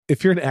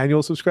If you're an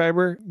annual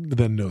subscriber,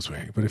 then no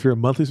swearing. But if you're a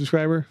monthly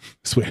subscriber,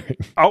 swearing.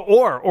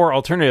 Or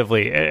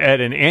alternatively, at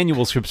an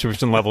annual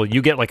subscription level,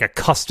 you get like a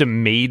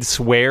custom-made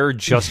swear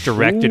just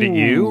directed at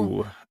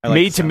you. Like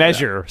made to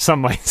measure,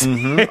 some might say.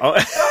 Mm-hmm. Oh.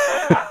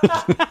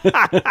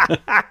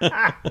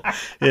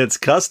 It's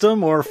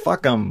custom or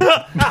fuck 'em.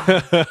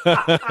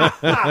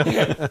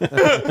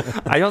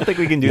 I don't think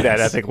we can do that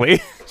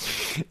ethically.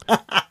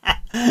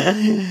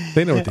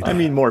 They know what they do. I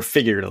mean, more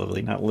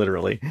figuratively, not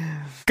literally.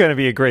 It's going to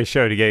be a great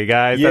show today,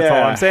 guys. That's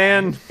all I'm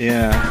saying.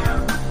 Yeah.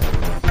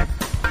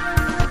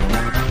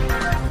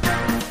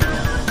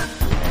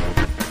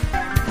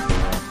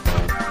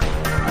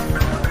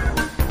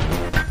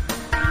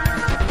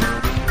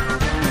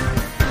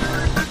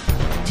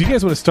 Do you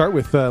guys want to start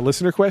with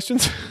listener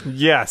questions?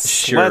 Yes.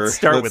 Sure. Let's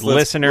start with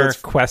listener let's-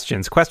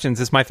 questions. Questions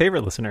is my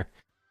favorite listener.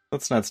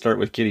 Let's not start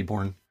with Kitty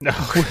Born. No.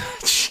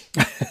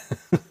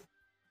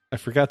 I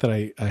forgot that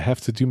I have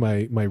to do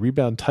my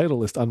rebound title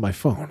list on my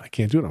phone. I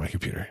can't do it on my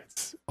computer.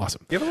 It's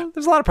awesome. Yeah, well,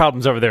 there's a lot of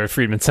problems over there at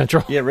Friedman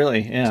Central. Yeah,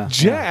 really. Yeah.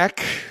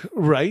 Jack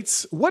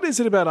writes, what is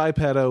it about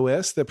iPad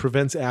OS that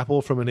prevents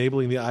Apple from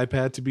enabling the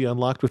iPad to be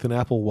unlocked with an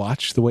Apple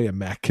Watch the way a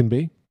Mac can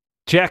be?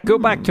 Jack, go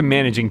back to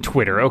managing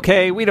Twitter,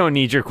 okay? We don't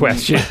need your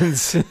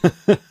questions.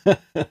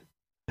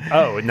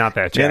 Oh, not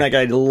that, Jack. Man, that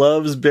guy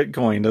loves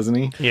Bitcoin, doesn't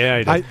he?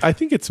 Yeah, I do. I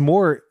think it's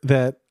more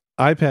that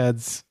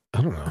iPads,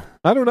 I don't know.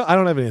 I don't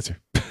have an answer.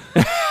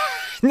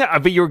 No,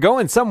 but you were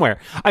going somewhere.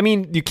 I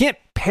mean, you can't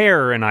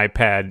pair an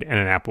iPad and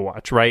an Apple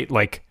Watch, right?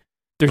 Like,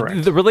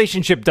 Correct. the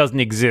relationship doesn't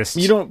exist.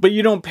 You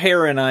don't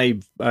pair an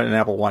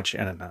Apple Watch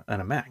and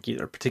a Mac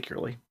either,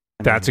 particularly.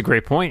 That's a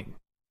great point.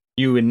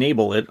 You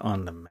enable it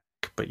on the Mac,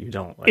 but you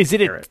don't. Like, Is it?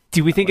 pair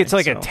Do we think that it's way,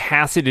 like a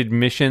tacit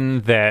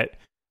admission that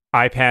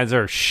iPads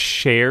are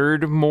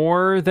shared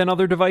more than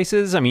other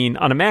devices? I mean,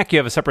 on a Mac you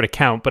have a separate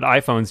account, but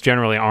iPhones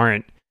generally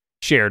aren't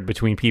shared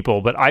between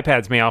people. But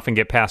iPads may often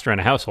get passed around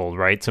a household,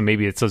 right? So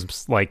maybe it's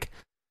just like,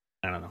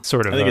 I don't know.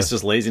 sort of. I think it's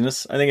just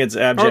laziness. I think it's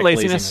abject or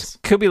laziness.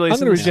 Could be I'm laziness.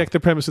 going to reject the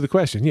premise of the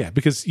question. Yeah,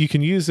 because you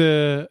can use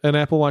an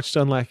Apple Watch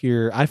to unlock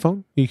your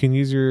iPhone. You can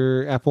use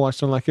your Apple Watch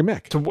to unlock your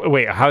Mac. So,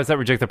 wait, how does that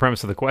reject the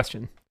premise of the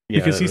question? Yeah,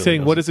 Because that he's really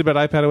saying, does. what is it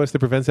about iPad OS that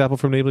prevents Apple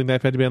from enabling the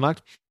iPad to be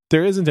unlocked?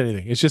 There isn't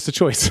anything. It's just a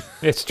choice.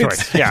 It's a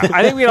choice. Yeah,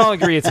 I think we all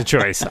agree it's a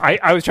choice.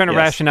 I was trying to Yes.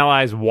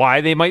 rationalize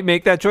why they might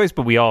make that choice,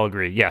 but we all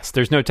agree. Yes,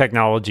 there's no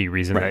technology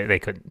reason Right. they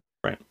couldn't.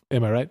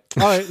 Am I right?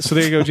 All right, so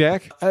there you go,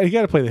 Jack. You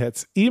got to play the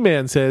hits.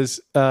 E-Man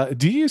says,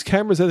 do you use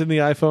cameras other than the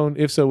iPhone?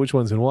 If so, which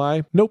ones and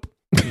why? Nope.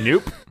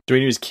 Nope. Do we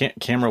use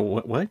camera?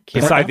 What?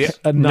 Beside the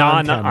A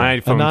non-camera.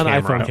 non-iPhone A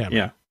non-iPhone camera.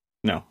 camera.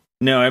 Yeah.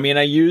 No. I mean,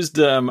 I used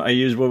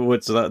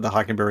what's the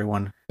Hockenberry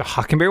one? The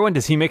Hockenberry one,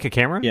 does he make a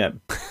camera? Yeah.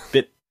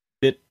 Bit.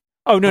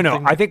 Oh, no.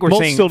 Something. I think we're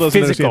Molt saying still doesn't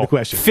understand physical, the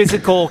question.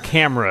 physical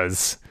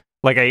cameras.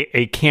 Like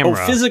a camera.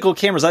 Oh, physical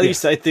cameras. I Yeah.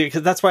 used to,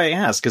 cause that's why I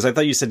asked, because I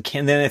thought you said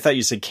then I thought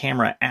you said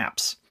camera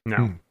apps.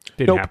 No.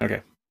 Didn't Nope. happen.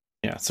 Okay.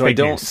 Yeah. So Fake I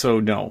don't. news. So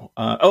no.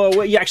 I'm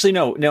Wait, yeah. Actually,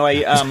 no.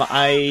 I cutting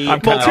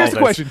Well, all here's the this.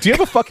 question. Do you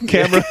have a fucking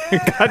camera?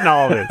 Cutting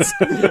all of this.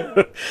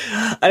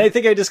 and I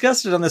think I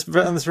discussed it on this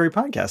very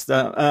podcast.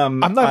 I'm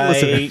not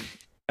listening.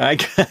 I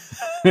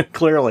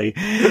clearly.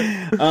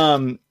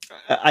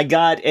 I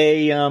got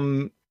a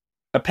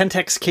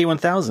Pentax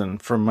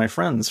K1000 from my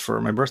friends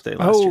for my birthday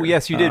last year. Oh,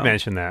 yes, you did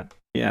mention that.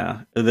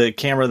 Yeah, the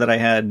camera that I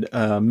had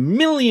a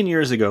million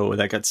years ago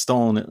that got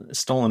stolen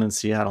in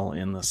Seattle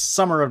in the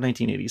summer of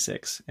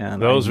 1986, and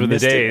Those I were the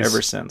missed it days.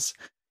 ever since,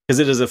 because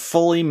it is a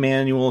fully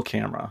manual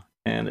camera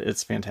and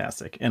it's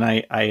fantastic. And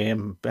I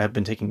have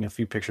been taking a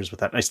few pictures with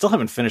that. I still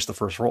haven't finished the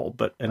first roll,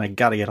 and I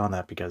got to get on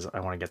that because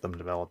I want to get them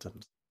developed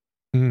and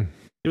Mm.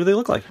 see what they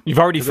look like. You've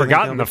already Because I think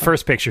forgotten they'll the be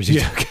first pictures you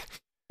Yeah. took.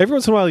 Every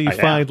once in a while, you I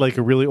find am. like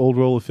a really old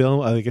roll of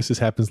film. I guess this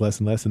happens less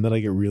and less, and then I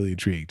get really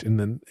intrigued. And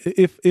then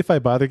if I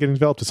bother getting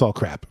developed, it's all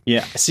crap.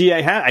 Yeah. See,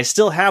 I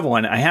still have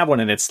one. I have one,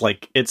 and it's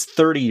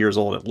 30 years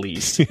old at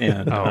least.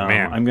 And Oh,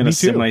 man. I'm gonna Me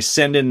send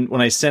too.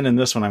 when I send in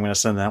this one, I'm gonna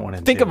send that one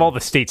in. Think too. of all the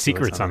state So it's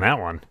secrets on that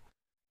one.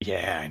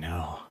 Yeah, I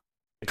know.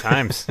 Good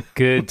times.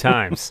 Good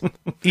times.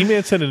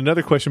 E-Man sent in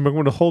another question, but I'm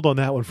going to hold on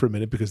that one for a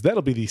minute because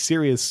that'll be the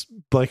serious,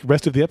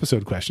 rest of the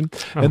episode question.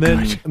 Oh, and then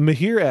God.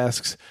 Mahir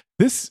asks,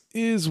 this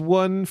is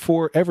one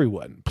for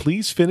everyone.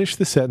 Please finish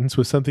the sentence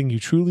with something you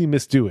truly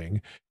miss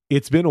doing.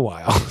 It's been a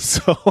while.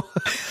 So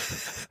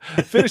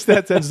finish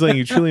that sentence with something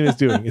you truly miss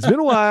doing. It's been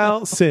a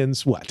while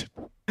since what?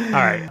 All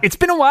right. It's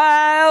been a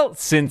while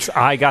since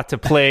I got to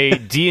play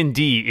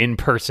D&D in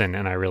person,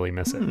 and I really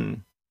miss it.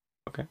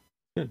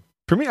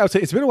 For me, I would say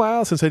it's been a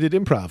while since I did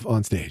improv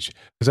on stage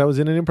because I was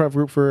in an improv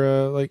group for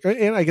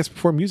and I guess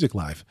before music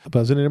live. But I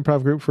was in an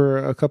improv group for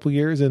a couple of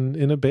years and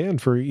in a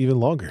band for even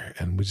longer.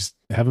 And we just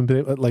haven't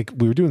been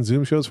we were doing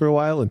Zoom shows for a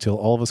while until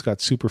all of us got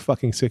super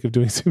fucking sick of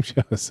doing Zoom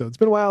shows. So it's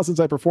been a while since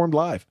I performed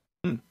live.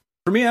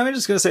 For me, I'm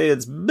just gonna say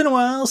it's been a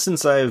while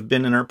since I've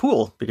been in our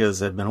pool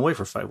because I've been away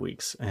for 5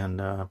 weeks, and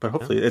but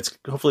hopefully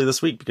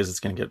this week because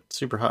it's gonna get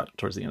super hot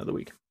towards the end of the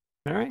week.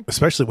 All right.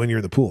 especially when you're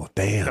in the pool.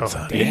 Damn, Oh,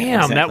 son. damn,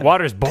 exactly. that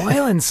water's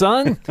boiling,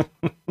 son.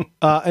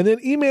 And then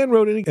E-Man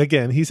wrote in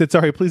again. He said,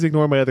 sorry, please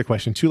ignore my other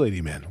question. Too late,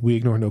 E-Man. We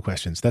ignore no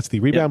questions. That's the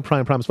Rebound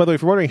Prime promise. By the way,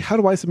 if you're wondering, how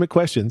do I submit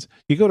questions?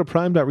 You go to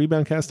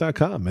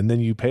prime.reboundcast.com and then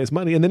you pay us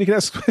money and then you can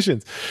ask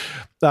questions.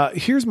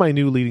 Here's my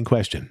new leading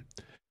question.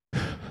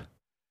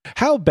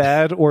 How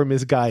bad or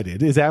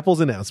misguided is Apple's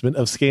announcement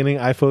of scanning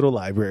iPhoto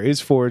libraries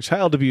for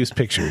child abuse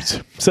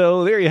pictures?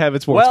 So there you have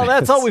it, sports Well, fans.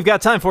 that's all we've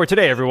got time for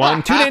today,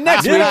 everyone. Tune in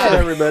next Good week. night,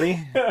 everybody.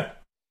 Good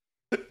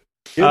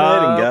night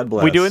and God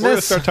bless. We doing We're going to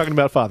this? start talking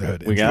about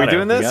fatherhood. We got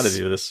doing this? We got to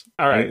do this.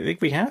 All right. I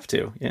think we have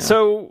to. Yeah.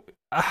 So,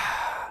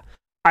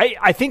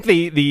 I think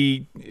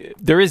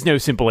there is no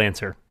simple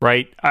answer,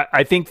 right?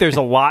 I think there's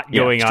a lot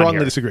going on Strongly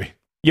here. disagree.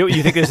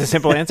 You think there's a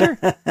simple answer?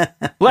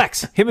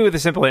 Lex, hit me with a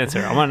simple answer.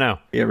 I want to know.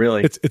 yeah,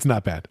 really. It's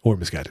not bad or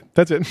misguided.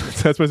 That's it.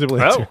 That's my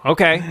simple answer. Oh,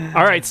 okay.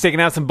 All right.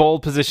 Sticking out some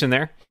bold position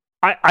there.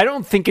 I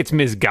don't think it's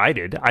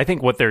misguided. I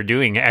think what they're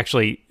doing,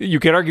 actually, you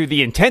could argue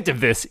the intent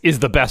of this is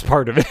the best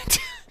part of it.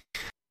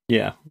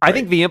 yeah. I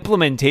think the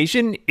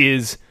implementation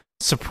is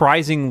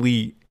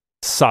surprisingly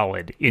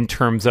solid in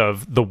terms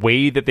of the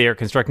way that they are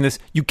constructing this.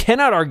 You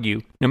cannot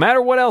argue, no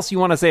matter what else you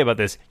want to say about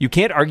this, you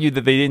can't argue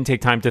that they didn't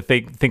take time to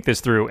think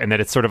this through and that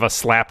it's sort of a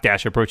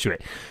slapdash approach to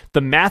it. The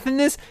math in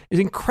this is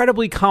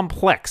incredibly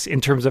complex in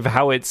terms of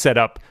how it's set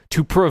up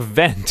to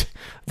prevent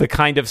the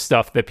kind of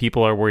stuff that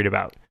people are worried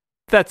about.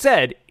 That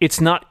said, it's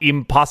not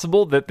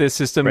impossible that this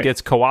system Right.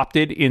 gets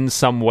co-opted in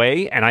some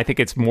way, and I think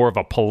it's more of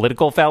a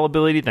political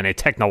fallibility than a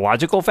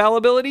technological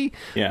fallibility.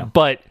 Yeah.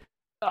 But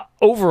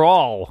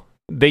overall,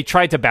 they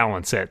tried to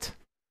balance it.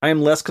 I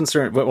am less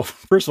concerned. Well,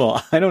 first of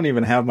all, I don't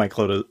even have my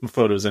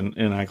photos in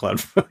iCloud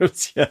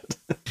Photos yet.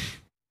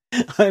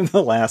 I'm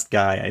the last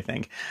guy, I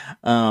think,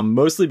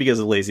 mostly because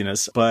of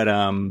laziness. But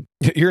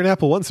You're an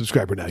Apple One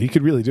subscriber now. You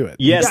could really do it.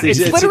 yes, It's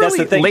that's literally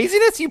the thing.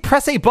 laziness. You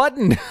press a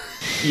button.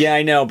 Yeah,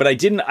 I know, but I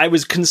didn't. I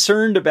was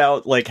concerned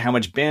about like how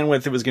much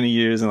bandwidth it was going to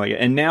use,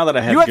 and now that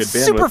I have You have good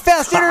super bandwidth,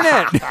 fast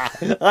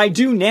internet. I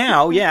do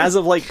now. Yeah, as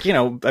of like I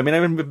mean,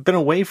 I've been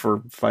away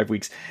for 5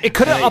 weeks. It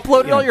could have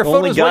uploaded all your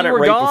only photos got while you it were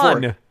right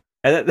gone. before.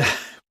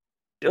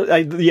 And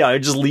I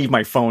just leave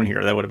my phone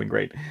here. That would have been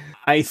great.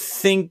 I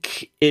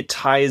think it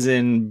ties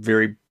in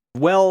very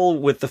well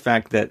with the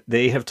fact that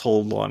they have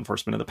told law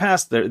enforcement in the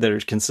past, their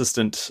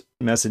consistent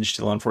message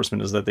to law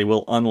enforcement is that they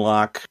will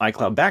unlock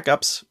iCloud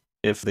backups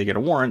if they get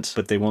a warrant,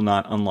 but they will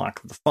not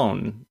unlock the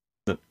phone,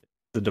 the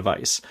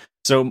device.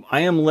 So I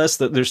am less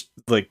that there's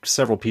like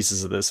several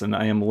pieces of this, and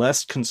I am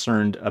less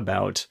concerned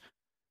about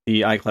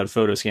the iCloud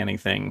photo scanning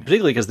thing,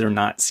 particularly because they're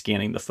not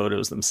scanning the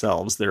photos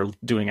themselves. They're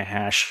doing a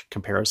hash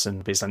comparison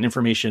based on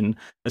information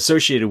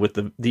associated with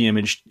the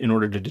image in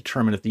order to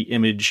determine if the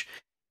image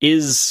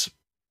is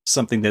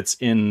something that's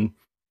in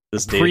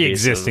this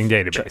Pre-existing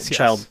database database, of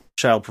yes.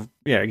 child.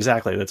 Yeah,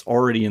 exactly. That's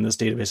already in this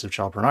database of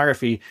child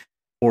pornography,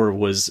 or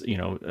was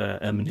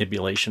a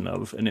manipulation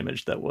of an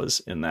image that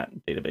was in that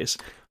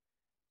database.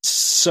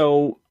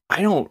 So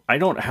I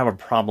don't have a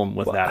problem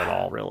with that at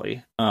all,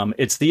 really.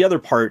 It's the other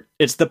part.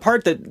 It's the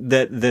part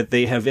that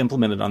they have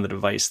implemented on the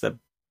device that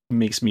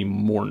makes me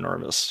more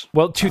nervous.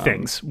 Well, two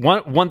things.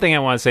 One thing I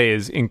want to say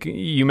is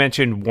you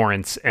mentioned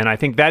warrants, and I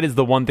think that is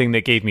the one thing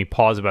that gave me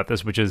pause about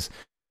this, which is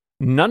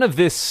none of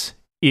this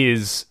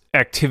is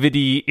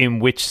activity in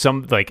which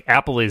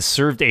Apple is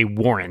served a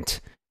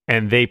warrant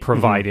and they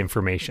provide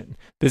information.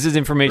 This is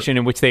information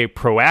in which they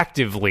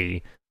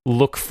proactively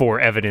look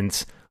for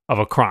evidence of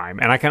a crime.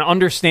 And I can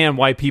understand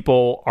why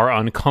people are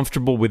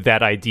uncomfortable with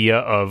that idea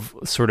of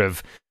sort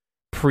of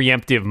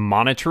preemptive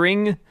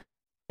monitoring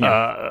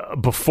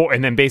before.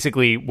 And then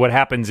basically what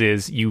happens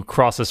is you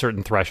cross a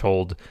certain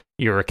threshold,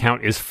 your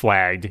account is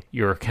flagged,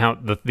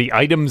 the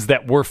items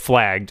that were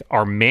flagged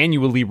are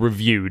manually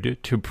reviewed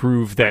to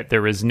prove that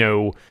there is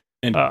no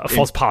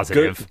false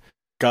positive.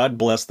 God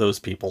bless those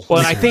people. Well,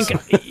 and I think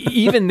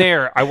even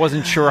there, I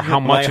wasn't sure how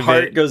much my of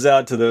heart it goes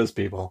out to those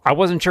people. I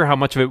wasn't sure how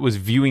much of it was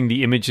viewing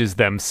the images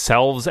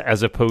themselves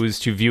as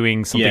opposed to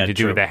viewing something to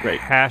do with the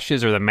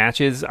hashes or the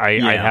matches.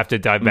 I'd have to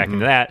dive back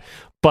into that.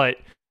 But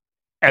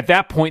at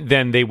that point,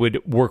 then they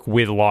would work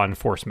with law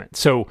enforcement.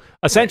 So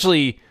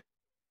essentially,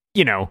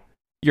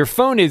 your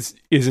phone is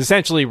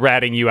essentially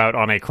ratting you out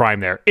on a crime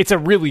there. It's a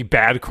really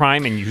bad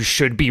crime, and you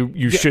should be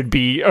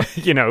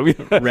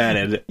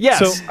ratted.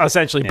 Yes,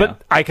 essentially. Yeah.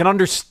 But I can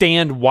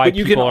understand why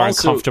people are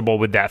uncomfortable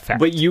with that fact.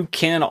 But you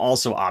can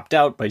also opt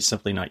out by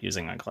simply not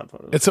using iCloud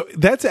Photos. And so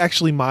that's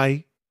actually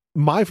my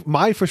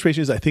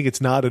frustration is I think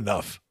it's not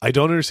enough. I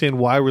don't understand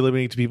why we're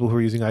limiting it to people who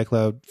are using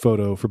iCloud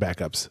Photo for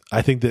backups.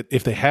 I think that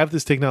if they have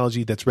this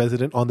technology that's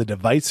resident on the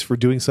device for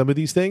doing some of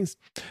these things,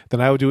 then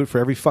I would do it for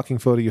every fucking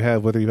photo you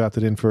have, whether you've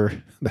opted in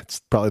for,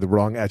 that's probably the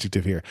wrong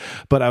adjective here,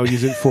 but I would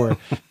use it for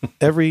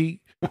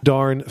every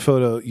darn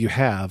photo you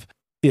have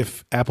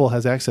if Apple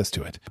has access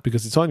to it,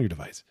 because it's on your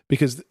device.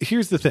 Because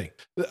here's the thing.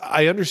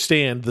 I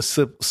understand the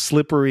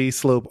slippery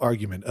slope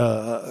argument.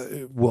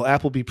 Will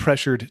Apple be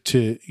pressured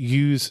to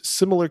use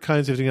similar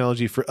kinds of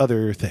technology for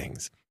other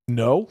things?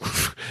 No.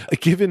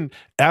 Given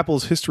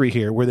Apple's history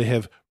here, where they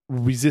have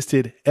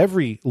resisted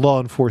every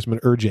law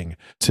enforcement urging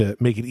to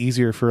make it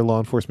easier for law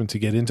enforcement to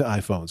get into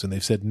iPhones, and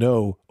they've said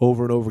no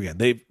over and over again.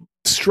 They've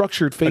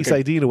structured Face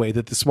ID in a way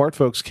that the smart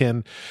folks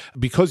can,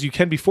 because you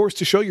can be forced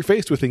to show your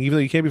face with thing, even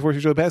though you can't be forced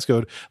to show a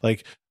passcode.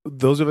 Like,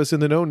 those of us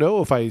in the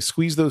know if I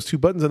squeeze those two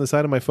buttons on the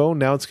side of my phone,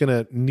 now it's going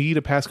to need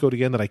a passcode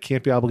again that I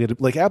can't be obligated.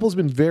 Like, Apple's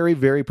been very,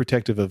 very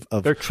protective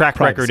of their track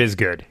privacy. record is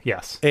good.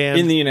 Yes. And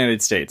in the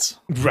United States.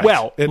 right.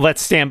 Well,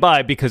 let's stand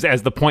by, because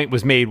as the point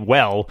was made,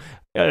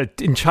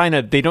 in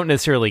China, they don't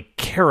necessarily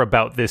care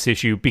about this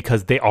issue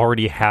because they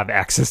already have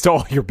access to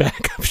all your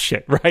backup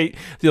shit, right?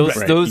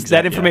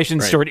 That information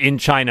is stored in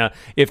China.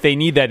 If they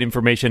need that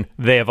information,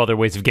 they have other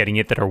ways of getting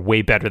it that are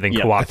way better than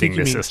co-opting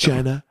the system.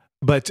 China.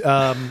 But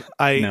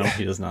no,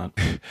 he does not.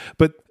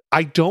 But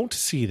I don't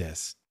see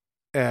this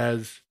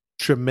as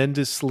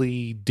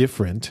tremendously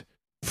different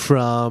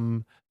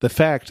from the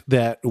fact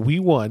that we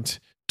want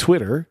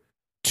Twitter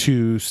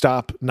to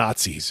stop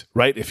Nazis,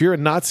 right? If you're a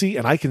Nazi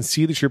and I can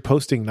see that you're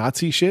posting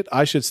Nazi shit,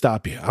 I should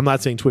stop you. I'm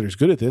not saying Twitter's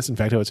good at this. In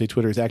fact, I would say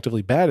Twitter is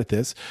actively bad at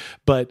this.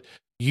 But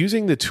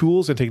using the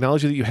tools and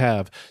technology that you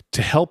have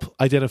to help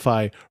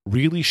identify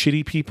really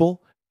shitty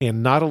people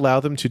and not allow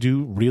them to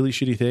do really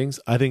shitty things,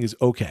 I think is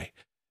okay.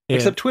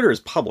 Except Twitter is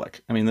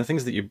public. I mean, the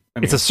things that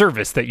it's a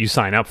service that you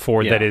sign up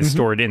for that is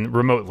stored in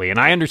remotely. And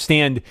I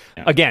understand,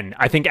 again,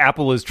 I think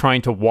Apple is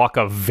trying to walk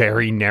a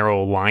very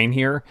narrow line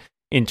here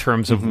in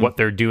terms of what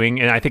they're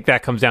doing. And I think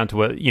that comes down to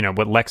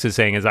what Lex is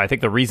saying is, I think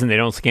the reason they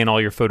don't scan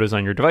all your photos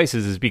on your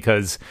devices is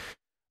because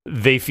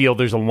they feel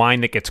there's a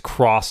line that gets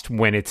crossed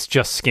when it's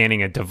just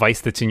scanning a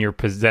device that's in your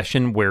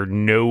possession where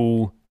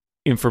no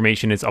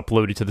information is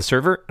uploaded to the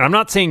server. And I'm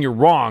not saying you're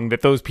wrong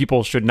that those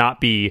people should not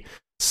be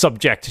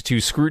subject to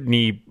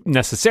scrutiny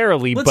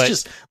necessarily,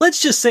 let's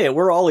just say it.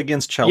 We're all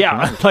against child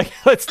pornography. Like,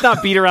 let's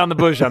not beat around the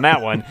bush on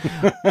that one.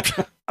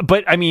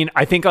 But I mean,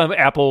 I think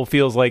Apple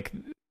feels like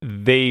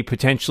they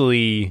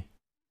potentially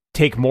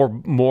take more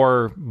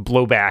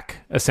blowback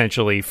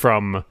essentially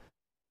from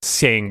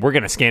saying we're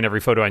going to scan every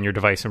photo on your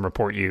device and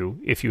report you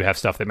if you have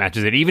stuff that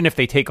matches it, even if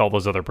they take all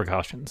those other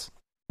precautions.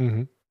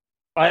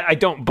 I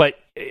don't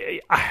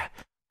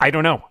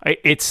know.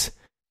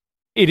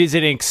 It is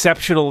an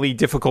exceptionally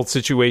difficult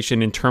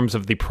situation in terms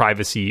of the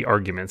privacy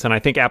arguments. And I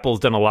think Apple's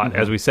done a lot,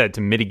 as we said,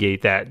 to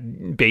mitigate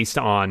that based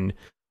on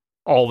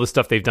all the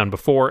stuff they've done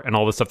before and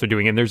all the stuff they're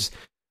doing. And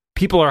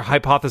people are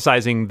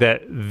hypothesizing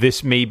that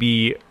this may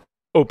be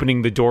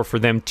opening the door for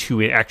them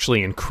to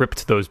actually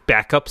encrypt those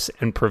backups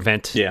and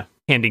prevent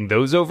handing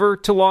those over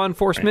to law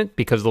enforcement,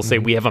 because they'll say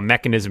we have a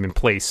mechanism in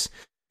place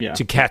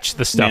to catch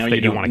the stuff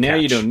that you want to catch. Now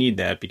you don't need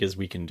that because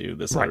we can do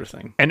this other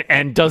thing.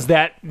 And does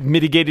that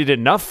mitigate it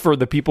enough for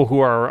the people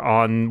who are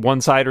on one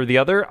side or the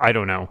other? I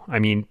don't know. I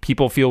mean,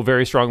 people feel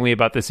very strongly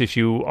about this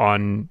issue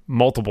on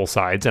multiple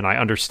sides, and I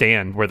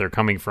understand where they're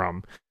coming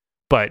from.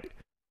 But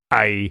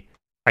I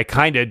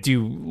kind of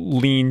do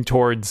lean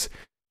towards,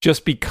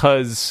 just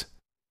because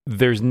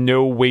there's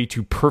no way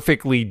to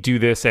perfectly do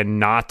this and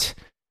not,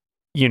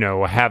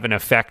 have an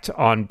effect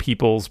on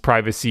people's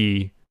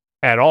privacy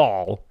at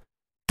all,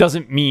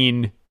 doesn't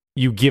mean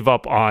you give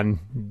up on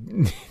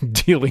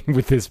dealing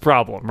with this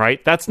problem,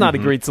 right? That's not a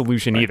great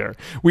solution either.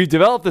 We've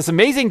developed this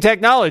amazing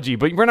technology,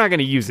 but we're not going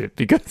to use it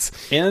because...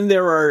 And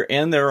there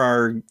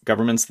are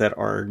governments that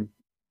are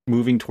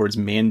moving towards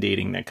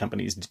mandating that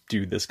companies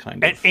do this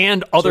kind of...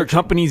 And other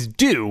companies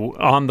do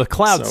on the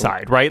cloud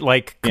side, right?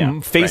 Like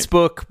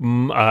Facebook,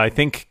 I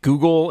think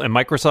Google and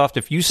Microsoft,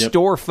 if you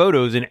store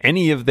photos in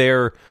any of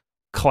their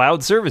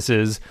cloud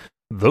services,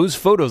 those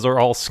photos are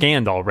all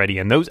scanned already.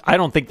 And those, I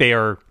don't think they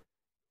are,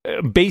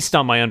 based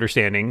on my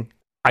understanding,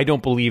 I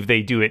don't believe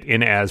they do it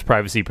in as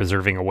privacy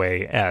preserving a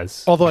way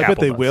as Although I Apple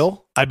bet they does.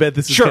 will. I bet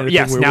this is kind of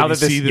thing where now we that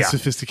this, see the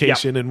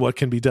sophistication and what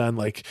can be done.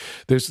 Like,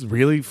 there's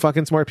really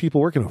fucking smart people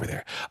working over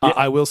there.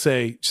 I will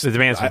say, the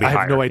demands will be I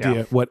have no higher,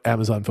 idea what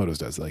Amazon Photos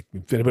does. Like,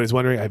 if anybody's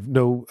wondering, I have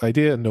no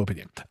idea and no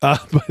opinion.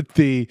 But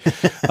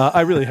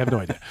I really have no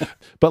idea.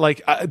 But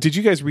like, did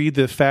you guys read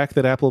the fact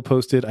that Apple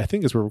posted, I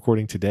think as we're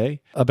recording today,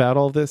 about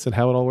all this and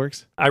how it all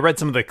works? I read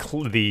some of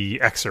the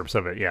excerpts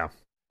of it, Yeah,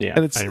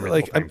 and it's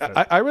like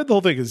I read the whole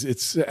thing.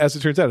 It's as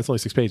it turns out, it's only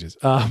 6 pages.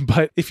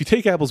 But if you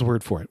take Apple's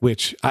word for it,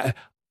 which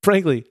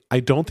frankly I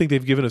don't think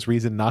they've given us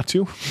reason not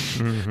to,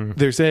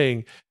 they're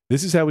saying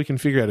this is how we can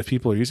figure out if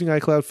people are using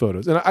iCloud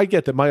photos. And I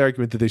get that my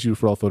argument that they should do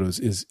for all photos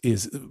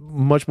is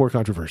much more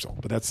controversial,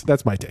 but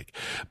that's my take.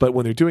 But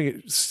when they're doing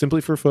it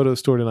simply for photos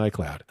stored in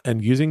iCloud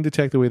and using the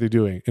tech the way they're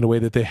doing, in a way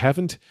that they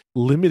haven't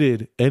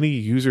limited any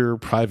user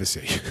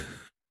privacy.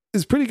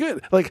 Is pretty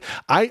good. Like,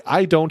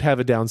 I don't have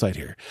a downside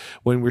here.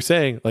 When we're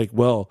saying, like,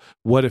 well,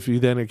 what if you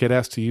then get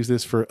asked to use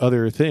this for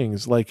other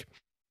things? Like,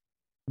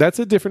 that's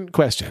a different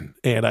question.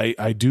 And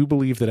I do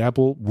believe that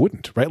Apple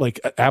wouldn't, right? Like,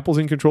 Apple's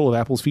in control of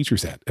Apple's feature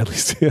set, at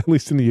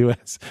least in the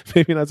US,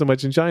 maybe not so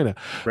much in China.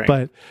 Right.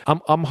 But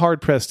I'm hard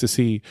pressed to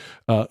see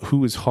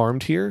who is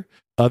harmed here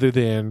other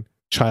than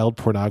child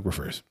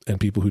pornographers and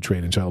people who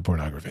trade in child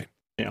pornography.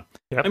 Yeah.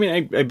 Yep. I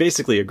mean, I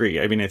basically agree.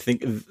 I mean,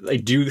 I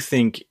do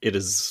think it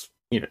is,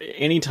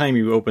 anytime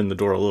you open the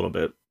door a little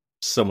bit,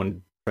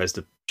 someone tries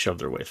to shove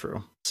their way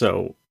through.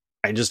 So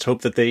I just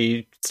hope that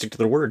they stick to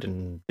their word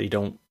and they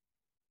don't,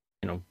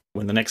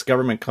 when the next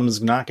government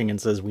comes knocking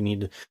and says we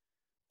need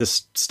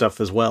this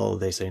stuff as well,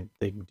 they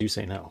do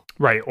say no.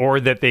 Right, or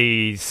that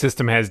the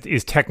system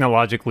is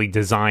technologically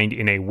designed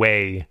in a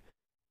way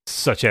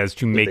such as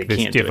to make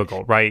this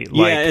difficult, right?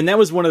 Yeah, and that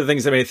was one of the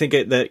things. I mean, I think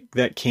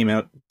that came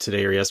out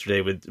today or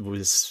yesterday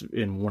was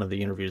in one of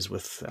the interviews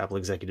with Apple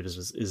executives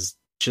is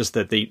just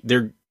that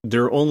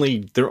they're only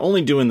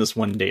doing this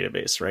one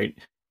database, right?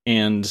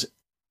 And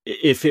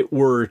if it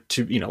were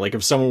to, like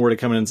if someone were to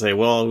come in and say,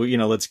 well, we're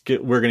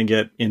going to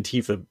get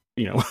Antifa,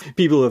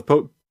 people who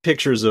have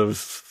pictures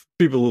of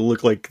people who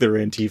look like they're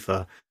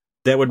Antifa,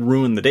 that would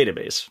ruin the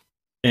database.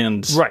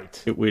 And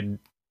it would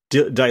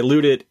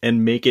dilute it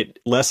and make it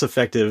less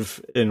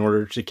effective in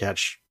order to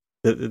catch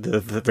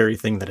the very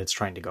thing that it's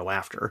trying to go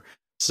after.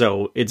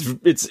 So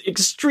it's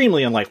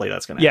extremely unlikely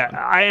that's going to happen.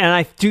 Yeah,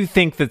 I do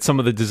think that some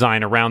of the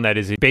design around that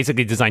is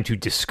basically designed to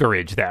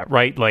discourage that,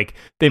 right? Like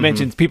they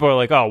mentioned, people are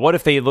like, oh, what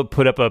if they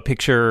put up a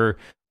picture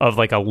of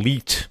like a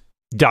leaked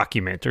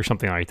document or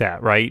something like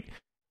that, right?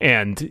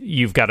 And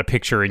you've got a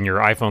picture in your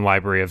iPhone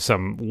library of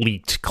some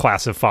leaked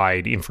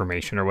classified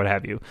information or what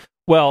have you.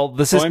 Well,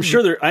 the system...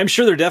 I'm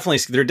sure they're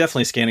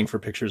definitely scanning for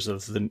pictures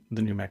of the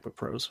new MacBook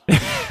Pros.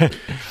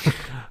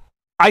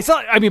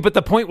 But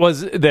the point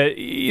was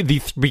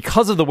that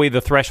because of the way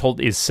the threshold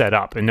is set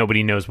up, and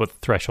nobody knows what the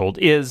threshold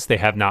is, they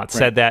have not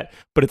said that.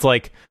 But it's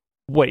like,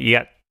 what, you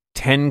got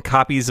 10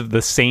 copies of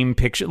the same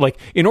picture? Like,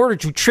 in order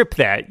to trip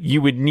that,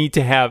 you would need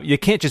to have, you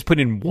can't just put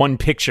in one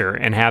picture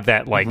and have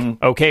that like,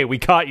 okay, we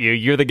caught you,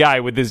 you're the guy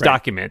with this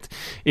document.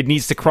 It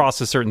needs to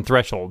cross a certain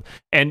threshold.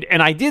 And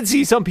I did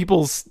see some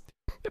people's,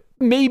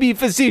 maybe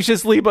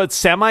facetiously but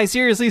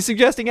semi-seriously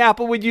suggesting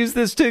Apple would use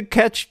this to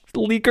catch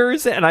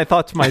leakers, and I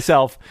thought to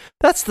myself,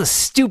 that's the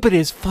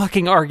stupidest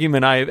fucking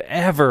argument I've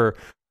ever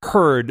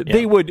heard. Yeah.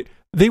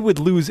 They would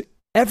lose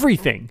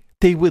everything.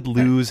 They would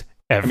lose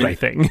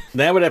everything. I mean,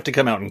 that would have to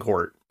come out in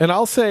court. And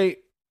I'll say,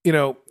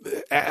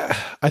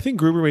 I think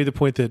Gruber made the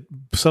point that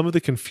some of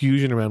the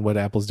confusion around what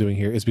Apple's doing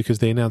here is because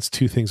they announced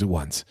two things at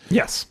once.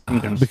 Yes.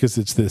 Because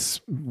it's this,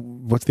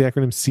 what's the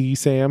acronym?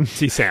 CSAM?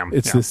 CSAM.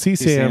 It's the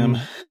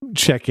CSAM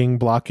checking,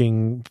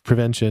 blocking,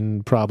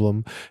 prevention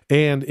problem,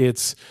 and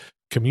it's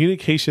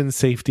communication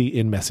safety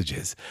in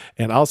messages.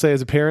 And I'll say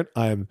as a parent,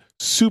 I'm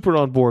super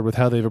on board with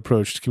how they've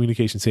approached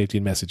communication safety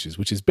in messages,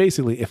 which is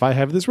basically, if I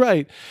have this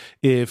right,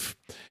 if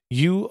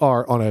you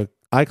are on an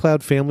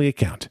iCloud family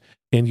account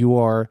and you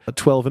are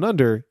 12 and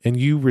under, and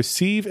you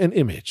receive an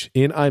image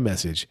in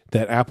iMessage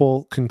that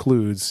Apple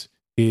concludes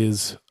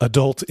is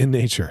adult in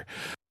nature.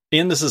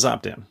 And this is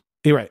opt-in.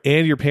 You're right.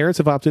 And your parents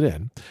have opted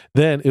in.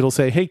 Then it'll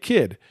say, hey,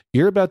 kid,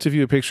 you're about to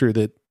view a picture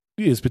that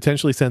is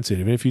potentially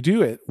sensitive. And if you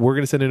do it, we're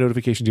going to send a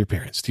notification to your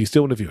parents. Do you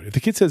still want to view it? If the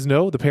kid says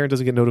no, the parent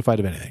doesn't get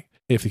notified of anything.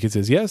 If the kid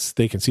says yes,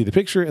 they can see the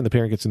picture and the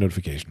parent gets a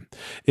notification.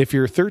 If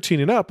you're 13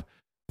 and up,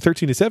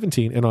 13 to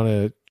 17, and on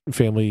a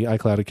family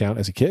iCloud account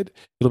as a kid,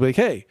 it'll be like,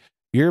 hey,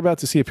 you're about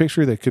to see a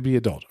picture that could be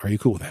adult. Are you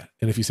cool with that?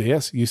 And if you say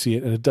yes, you see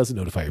it, and it doesn't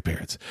notify your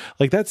parents.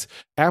 Like, that's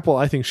Apple,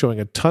 I think, showing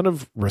a ton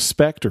of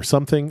respect or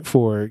something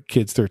for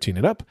kids 13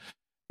 and up,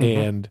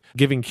 and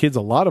giving kids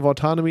a lot of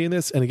autonomy in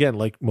this. And again,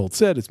 like Mold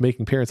said, it's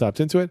making parents opt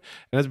into it.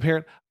 And as a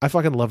parent, I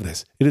fucking love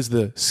this. It is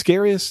the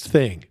scariest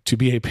thing to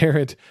be a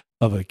parent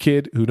of a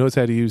kid who knows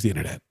how to use the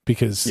internet,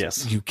 because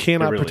you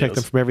cannot protect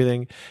them from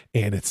everything,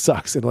 and it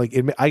sucks. And like,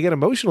 I get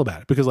emotional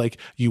about it because like,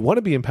 you want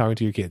to be empowering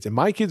to your kids. And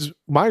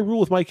my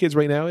rule with my kids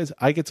right now is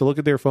I get to look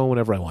at their phone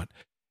whenever I want.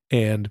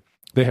 And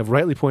they have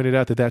rightly pointed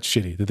out that that's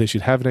shitty, that they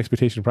should have an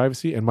expectation of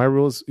privacy. And my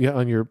rule is,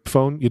 on your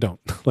phone, you don't.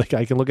 Like,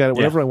 I can look at it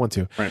whenever I want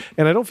to. Right.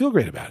 And I don't feel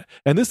great about it.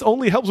 And this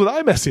only helps with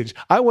iMessage.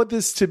 I want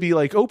this to be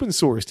like open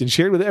sourced and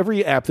shared with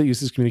every app that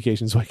uses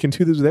communication, so I can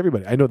do this with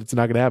everybody. I know that's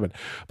not going to happen,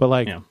 but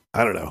like,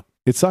 I don't know.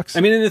 It sucks. I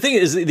mean, and the thing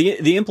is,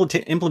 the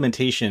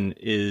implementation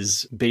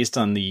is based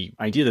on the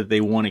idea that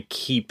they want to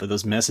keep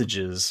those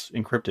messages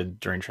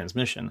encrypted during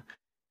transmission,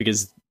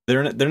 because they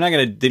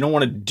don't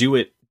want to do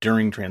it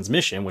during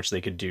transmission, which they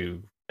could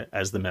do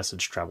as the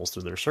message travels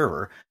through their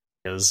server,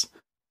 because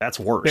that's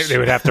worse. They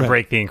would have to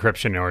break the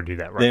encryption in order to do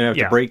that, right? They have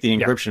to break the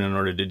encryption in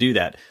order to do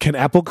that. Can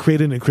Apple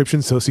create an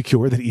encryption so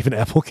secure that even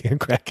Apple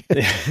can't crack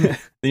it?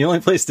 The only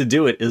place to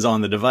do it is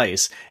on the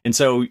device. And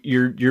so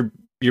you're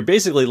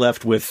basically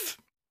left with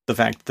the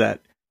fact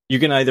that you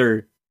can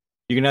either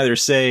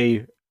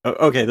say,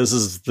 okay, this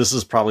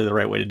is probably the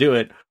right way to do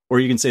it,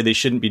 or you can say they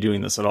shouldn't be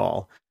doing this at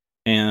all.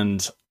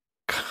 And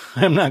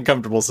I'm not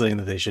comfortable saying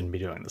that they shouldn't be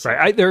doing this.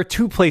 Right. There are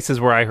two places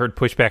where I heard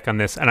pushback on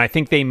this, and I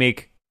think they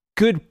make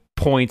good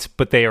points,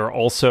 but they are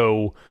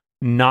also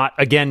not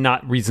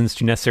reasons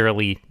to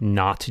necessarily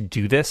not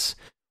do this.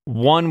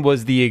 One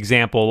was the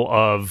example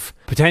of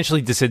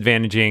potentially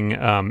disadvantaging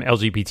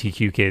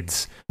LGBTQ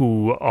kids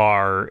who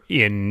are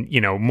in,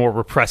 more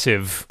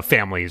repressive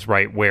families,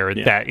 right? Where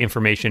that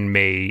information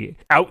may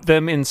out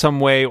them in some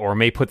way or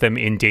may put them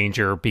in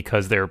danger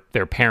because their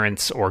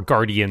parents or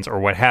guardians or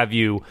what have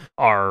you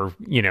are,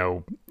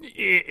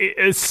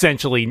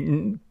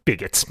 essentially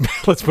bigots.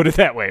 Let's put it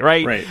that way,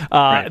 right?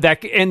 Right.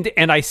 That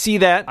and I see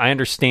that. I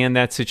understand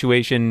that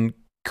situation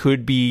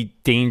could be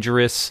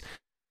dangerous.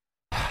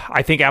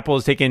 I think Apple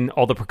has taken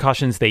all the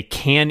precautions they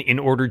can in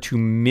order to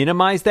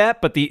minimize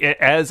that. But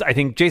as I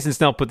think Jason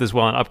Snell put this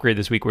well on Upgrade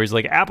this week, where he's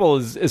like, Apple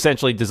is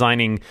essentially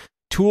designing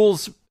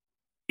tools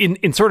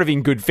in sort of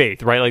in good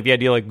faith, right? Like the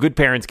idea, like good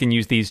parents can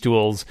use these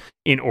tools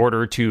in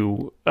order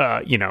to,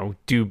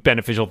 do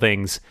beneficial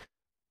things.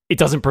 It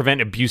doesn't prevent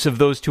abuse of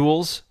those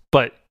tools,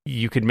 but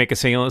you could make a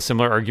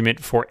similar argument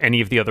for any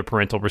of the other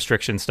parental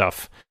restriction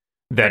stuff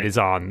that is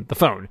on the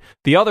phone.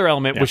 The other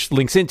element, which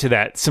links into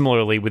that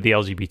similarly with the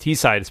LGBT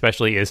side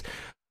especially, is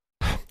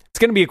it's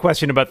going to be a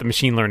question about the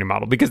machine learning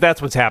model, because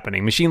that's what's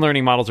happening. Machine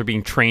learning models are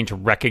being trained to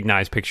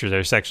recognize pictures that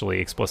are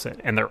sexually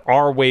explicit, and there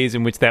are ways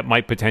in which that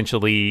might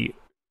potentially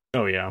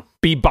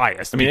be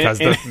biased because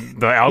the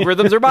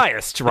algorithms are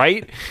biased,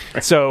 right?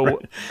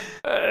 So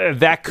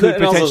that could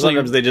and potentially...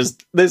 Also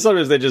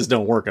sometimes they just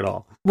don't work at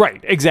all.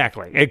 Right,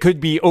 exactly. It could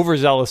be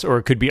overzealous or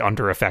it could be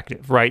under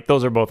effective, right?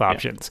 Those are both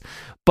options.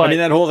 But I mean,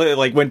 that whole thing,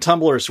 like when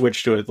Tumblr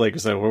switched to it, like I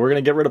said, well, we're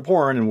going to get rid of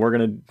porn and we're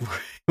going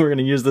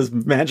to use this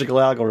magical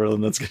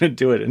algorithm that's going to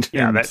do it.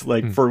 And that's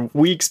like for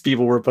weeks,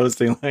 people were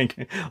posting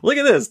like, look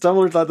at this.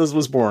 Tumblr thought this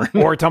was porn.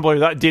 Or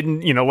Tumblr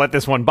didn't, let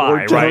this one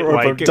by, right? Or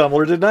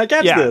Tumblr did not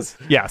catch this.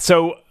 Yeah.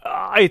 So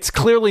it's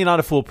clearly not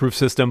a foolproof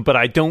system, but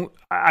I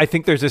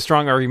think there's a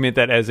strong argument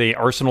that as a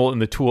arsenal in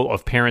the tool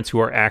of parents who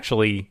are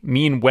actually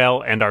mean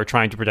well and are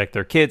trying to protect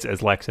their kids,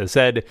 as Lex has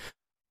said,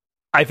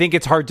 I think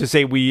it's hard to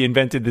say we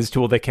invented this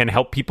tool that can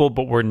help people,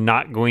 but we're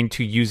not going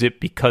to use it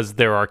because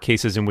there are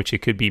cases in which it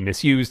could be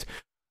misused.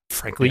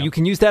 Frankly, you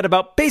can use that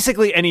about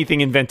basically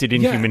anything invented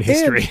in human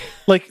history. And,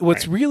 like,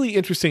 what's really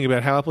interesting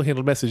about how Apple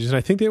handled messages, and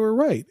I think they were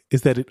right,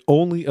 is that it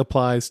only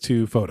applies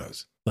to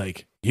photos.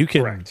 Like, you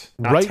can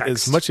write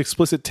as much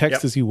explicit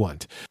text as you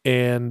want.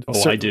 And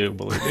I do,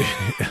 believe me.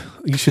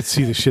 You should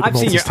see the shit. I've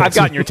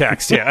gotten your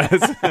text, yeah.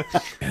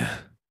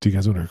 Do you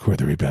guys want to record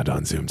the rebound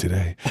on Zoom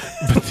today?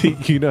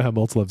 But you know how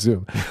Moltz loves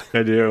Zoom.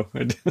 I do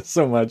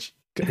so much.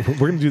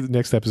 We're going to do the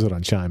next episode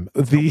on Chime,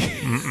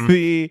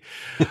 a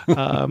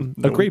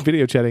great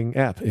video chatting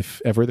app,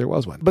 if ever there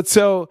was one. But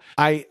so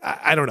I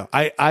don't know.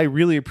 I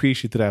really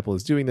appreciate that Apple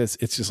is doing this.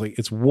 It's just like,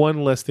 it's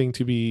one less thing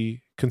to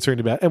be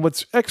concerned about. And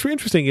what's extra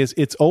interesting is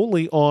it's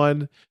only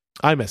on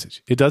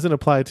iMessage. It doesn't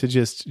apply to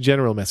just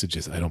general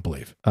messages, I don't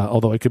believe.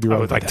 Although I could be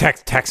wrong about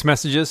that. Text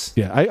messages?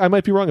 Yeah, I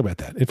might be wrong about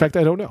that. In fact,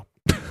 I don't know.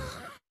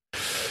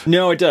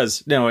 No, it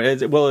does. No,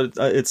 it's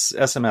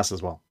SMS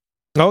as well.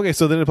 Okay,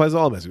 so then it applies to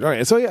all messages. All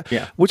right, so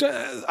yeah. Which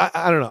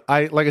I don't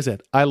know. Like I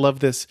said, I love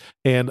this,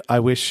 and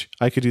I wish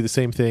I could do the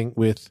same thing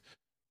with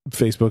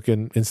Facebook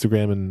and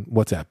Instagram and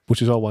WhatsApp,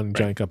 which is all one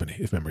giant company,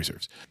 if memory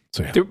serves.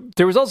 So yeah,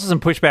 there was also some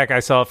pushback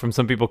I saw from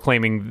some people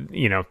claiming,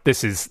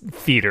 this is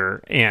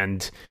theater,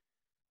 and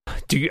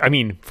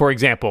for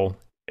example,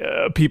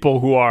 people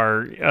who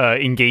are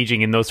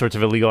engaging in those sorts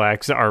of illegal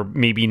acts are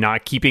maybe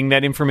not keeping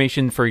that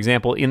information, for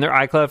example, in their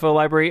iCloud photo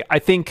library. I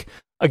think,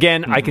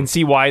 again, I can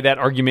see why that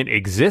argument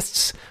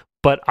exists,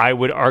 but I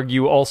would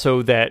argue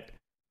also that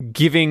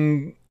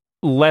giving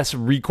less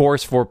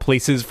recourse for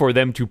places for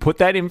them to put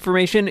that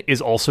information is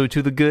also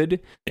to the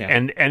good. Yeah.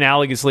 And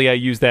analogously, I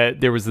use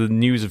that. There was the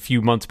news a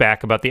few months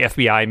back about the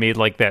FBI made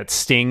like that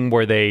sting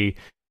where they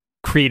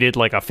created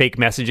like a fake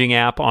messaging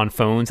app on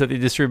phones that they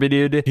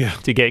distributed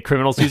to get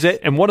criminals to use it.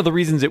 And one of the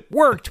reasons it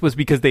worked was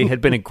because they had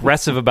been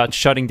aggressive about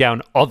shutting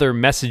down other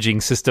messaging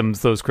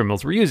systems those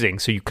criminals were using.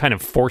 So you kind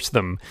of force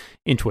them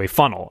into a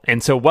funnel.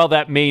 And so while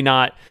that may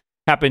not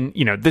happen,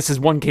 this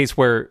is one case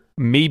where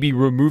maybe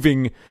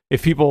removing,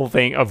 if people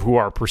think of who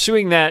are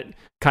pursuing that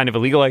kind of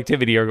illegal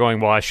activity are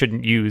going, well, I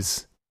shouldn't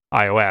use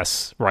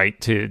iOS,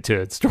 right,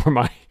 to store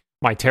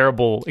my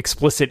terrible,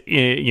 explicit,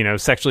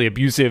 sexually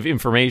abusive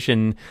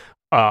information.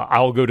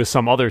 I'll go to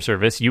some other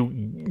service. You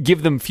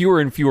give them fewer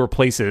and fewer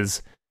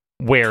places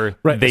where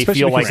they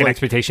feel like an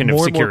expectation of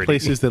security. More and more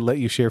places that let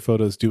you share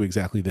photos do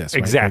exactly this.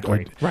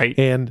 Exactly. Right.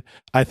 And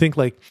I think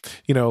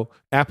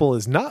Apple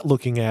is not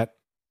looking at,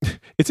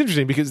 it's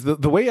interesting because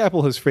the way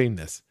Apple has framed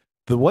this,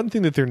 the one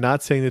thing that they're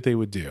not saying that they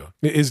would do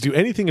is do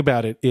anything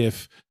about it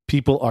if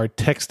people are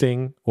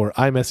texting or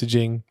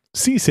iMessaging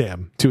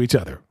CSAM to each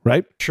other,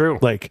 right? True.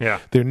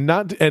 They're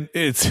not, and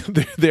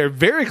they're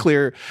very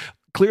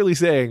clearly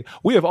saying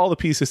we have all the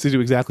pieces to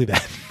do exactly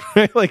that.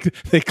 Right? Like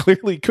they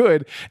clearly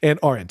could and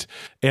aren't.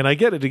 And I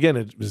get it.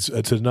 Again,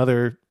 it's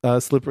another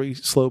slippery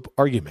slope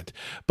argument.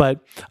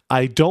 But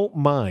I don't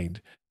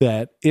mind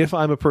that if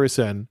I'm a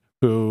person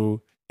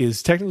who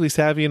is technically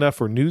savvy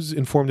enough or news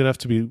informed enough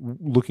to be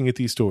looking at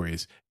these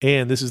stories,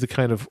 and this is the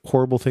kind of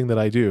horrible thing that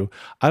I do,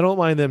 I don't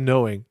mind them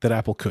knowing that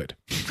Apple could.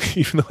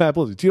 even though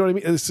Apple, do you know what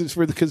I mean? This is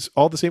because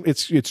all the same,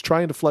 it's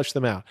trying to flush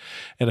them out.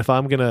 And if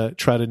I'm going to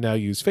try to now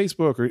use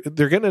Facebook, or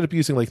they're going to end up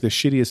using like the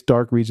shittiest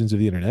dark regions of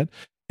the internet.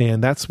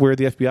 And that's where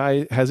the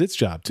FBI has its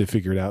job to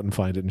figure it out and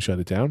find it and shut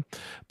it down.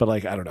 But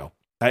like, I don't know.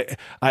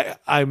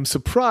 I'm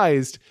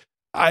surprised.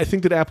 I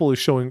think that Apple is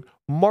showing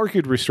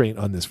marked restraint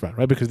on this front,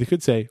 right? Because they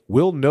could say,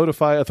 we'll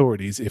notify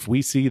authorities if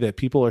we see that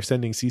people are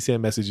sending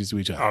CSAM messages to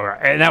each other. All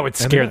right. And that would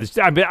scare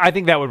I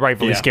think that would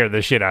rightfully scare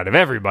the shit out of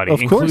everybody,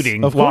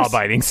 including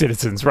law-abiding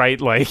citizens,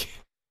 right? Like,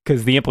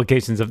 because the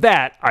implications of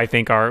that, I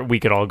think, are, we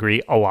could all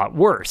agree, a lot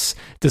worse.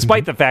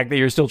 Despite the fact that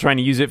you're still trying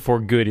to use it for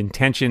good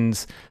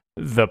intentions,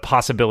 the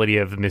possibility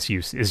of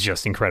misuse is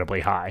just incredibly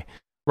high,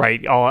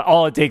 right?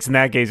 All it takes in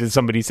that case is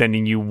somebody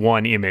sending you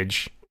one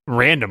image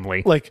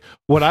randomly. Like,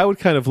 what I would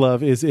kind of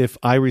love is if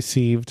I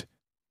received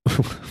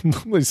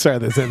let's try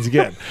that sentence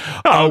again.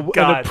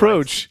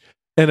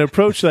 An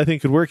approach that I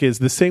think could work is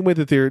the same way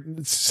that they're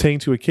saying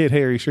to a kid,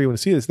 hey, are you sure you want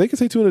to see this? They could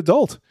say to an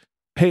adult,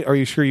 hey, are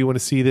you sure you want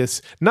to see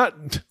this?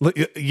 Not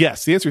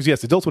yes. The answer is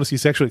yes. Adults want to see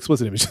sexually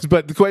explicit images,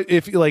 but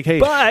if like, hey,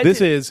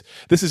 this is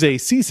a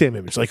CSAM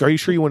image. Like, are you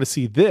sure you want to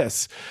see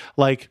this?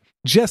 Like,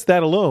 just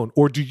that alone,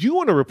 or do you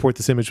want to report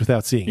this image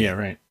without seeing it? Yeah,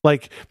 right.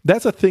 Like,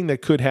 that's a thing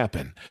that could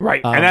happen,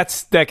 right? And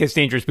that gets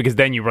dangerous because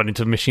then you run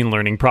into machine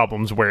learning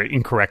problems where it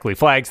incorrectly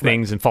flags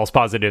things and false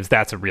positives.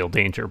 That's a real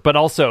danger. But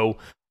also,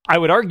 I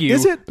would argue,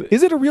 is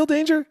it a real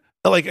danger?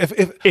 Like if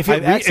it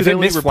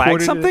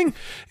misflags something,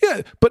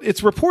 yeah, but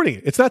it's reporting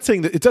it. It's not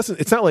saying that it doesn't.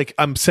 It's not like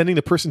I'm sending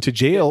the person to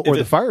jail or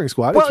the firing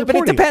squad. Well, but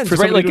it depends,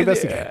 right? Like, to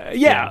investigate.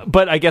 Yeah,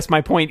 but I guess my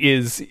point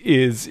is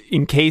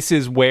in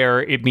cases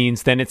where it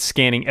means then it's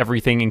scanning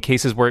everything. In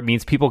cases where it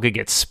means people could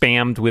get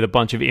spammed with a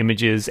bunch of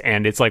images,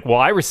 and it's like, well,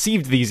 I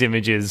received these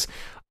images,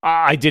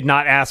 I did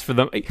not ask for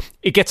them.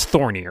 It gets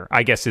thornier,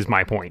 I guess, is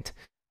my point.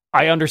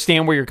 I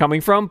understand where you're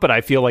coming from, but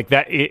I feel like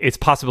that it's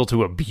possible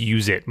to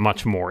abuse it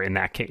much more in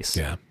that case.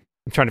 Yeah.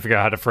 I'm trying to figure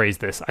out how to phrase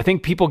this. I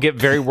think people get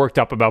very worked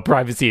up about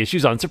privacy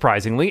issues,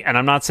 unsurprisingly, and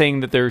I'm not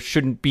saying that there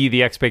shouldn't be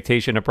the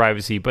expectation of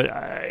privacy, but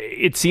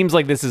it seems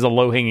like this is a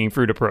low-hanging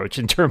fruit approach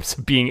in terms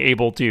of being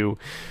able to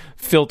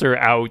filter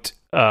out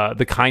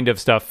the kind of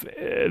stuff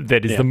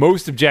that is the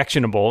most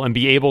objectionable and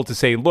be able to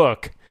say,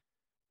 look,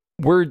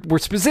 we're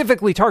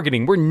specifically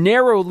targeting, we're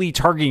narrowly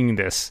targeting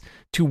this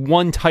to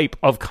one type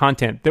of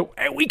content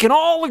that we can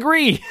all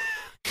agree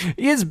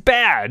is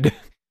bad.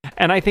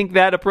 And I think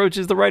that approach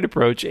is the right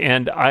approach.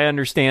 And I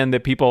understand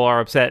that people are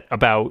upset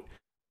about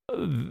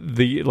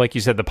like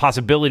you said, the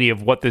possibility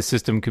of what this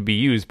system could be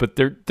used. But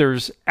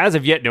there's, as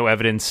of yet, no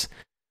evidence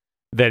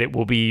that it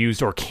will be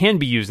used or can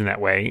be used in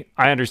that way.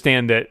 I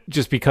understand that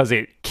just because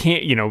it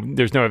can't,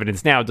 there's no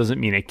evidence now doesn't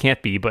mean it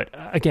can't be. But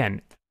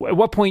again, at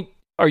what point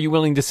are you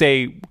willing to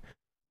say,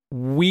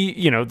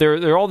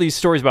 there are all these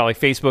stories about like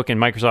Facebook and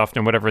Microsoft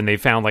and whatever, and they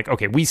found like,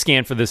 okay, we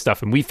scanned for this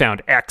stuff and we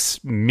found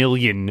X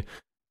million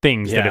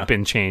things that have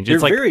been changed. They're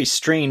it's like very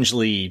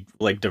strangely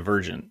like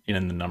divergent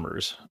in the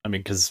numbers. I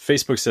mean, because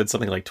Facebook said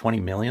something like 20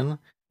 million,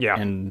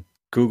 and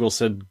Google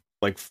said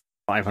like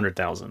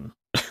 500,000.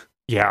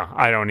 Yeah,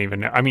 I don't even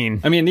know. I mean,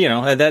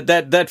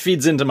 that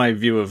feeds into my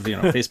view of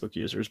Facebook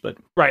users, but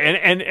right,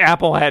 and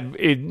Apple had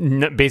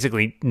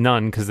basically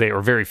none because they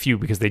are very few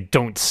because they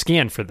don't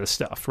scan for this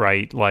stuff,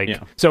 right? Like,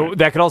 so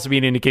that could also be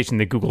an indication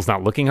that Google's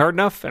not looking hard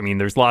enough. I mean,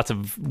 there's lots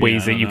of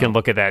ways that you can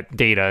look at that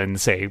data and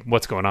say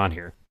what's going on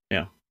here.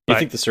 Yeah. I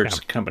think the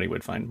search company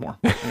would find more.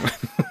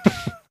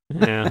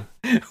 Yeah,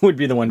 would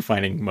be the one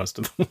finding most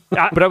of them.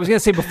 But I was going to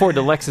say before,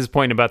 to Lex's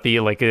point about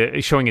the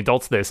showing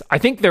adults this, I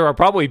think there are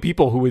probably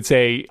people who would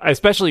say,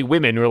 especially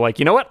women, who are like,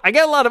 you know what, I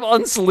get a lot of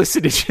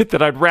unsolicited shit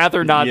that I'd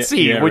rather not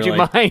see. Yeah, would you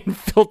mind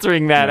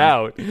filtering that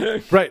out?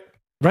 Right.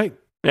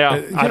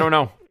 Yeah, I don't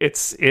know.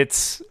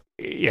 It's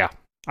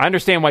I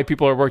understand why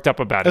people are worked up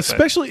about it.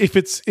 Especially if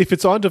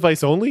it's on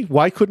device only,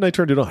 why couldn't I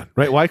turn it on?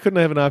 Right? Why couldn't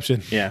I have an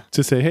option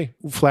to say, hey,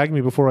 flag me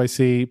before I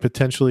see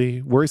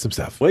potentially worrisome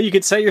stuff? Well, you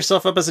could set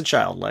yourself up as a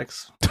child,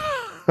 Lex.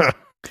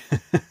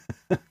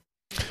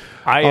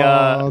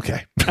 Okay.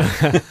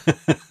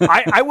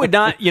 I would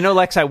not,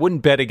 Lex, I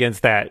wouldn't bet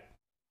against that.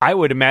 I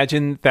would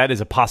imagine that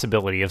is a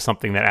possibility of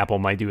something that Apple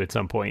might do at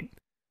some point.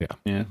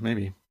 Yeah,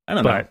 maybe. I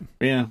don't know.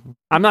 Yeah.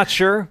 I'm not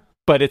sure.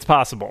 But it's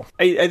possible.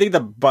 I think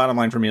the bottom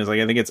line for me is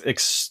I think it's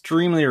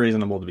extremely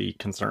reasonable to be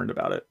concerned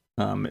about it.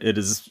 It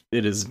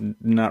is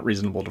not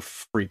reasonable to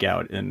freak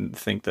out and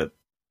think that,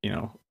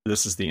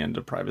 this is the end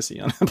of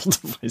privacy on Apple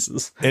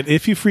devices. And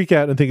if you freak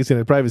out and think it's the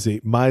end of privacy,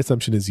 my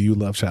assumption is you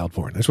love child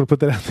porn. I just want to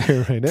put that out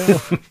there right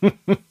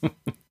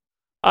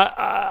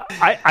now.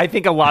 I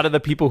think a lot of the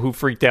people who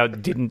freaked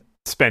out didn't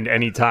spend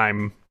any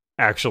time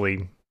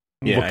actually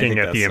looking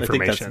at the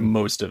information.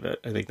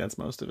 I think that's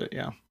most of it.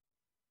 Yeah.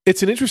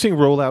 It's an interesting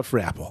rollout for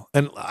Apple.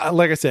 And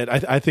like I said,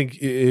 I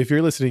think if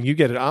you're listening, you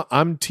get it.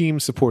 I'm team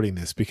supporting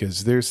this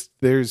because there's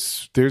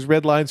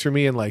red lines for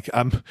me. And like,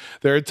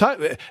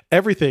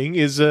 everything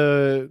is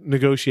a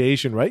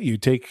negotiation, right? You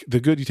take the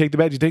good, you take the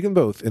bad, you take them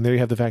both. And there you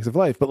have the facts of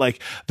life. But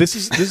like, this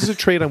is a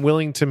trade I'm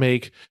willing to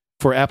make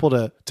for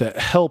Apple to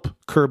help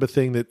curb a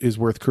thing that is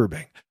worth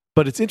curbing.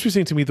 But it's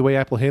interesting to me the way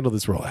Apple handled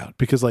this rollout,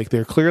 because like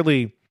they're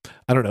clearly,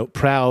 I don't know,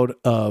 proud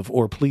of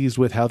or pleased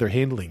with how they're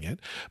handling it.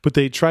 But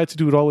they tried to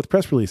do it all with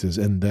press releases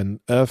and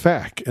then a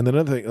FAQ and then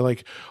another thing.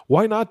 Like,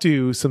 why not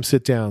do some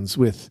sit downs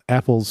with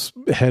Apple's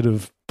head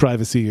of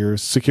privacy or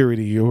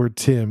security or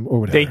Tim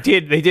or whatever?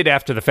 They did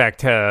after the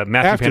fact.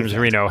 Matthew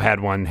Panzarino had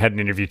an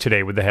interview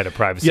today with the head of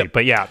privacy. Yep.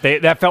 But yeah,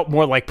 that felt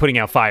more like putting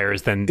out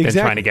fires than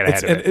trying to get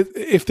ahead of it.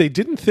 If they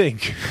didn't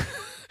think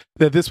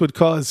that this would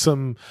cause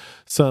some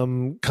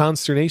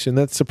consternation,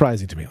 that's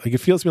surprising to me. Like, it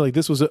feels to me like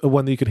this was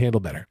one that you could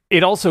handle better.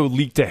 It also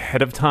leaked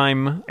ahead of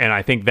time, and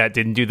I think that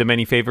didn't do them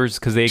any favors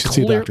because they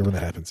see a doctor when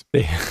that happens.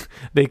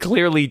 They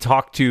clearly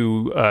talked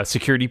to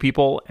security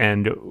people,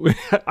 and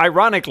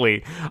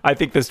ironically, I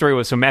think the story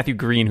was, so Matthew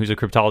Green, who's a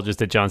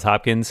cryptologist at Johns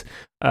Hopkins,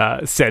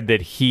 said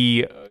that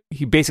he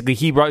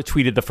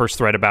tweeted the first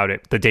thread about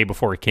it the day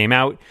before it came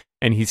out.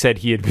 And he said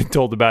he had been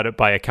told about it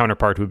by a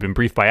counterpart who had been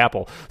briefed by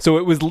Apple. So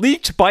it was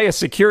leaked by a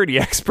security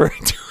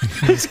expert,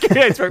 which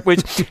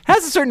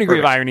has a certain degree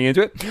of irony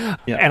into it.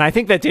 Yeah. And I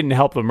think that didn't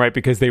help them, right?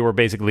 Because they were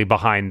basically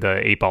behind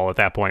the 8-ball at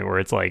that point, where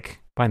it's like,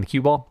 behind the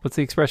cue ball? What's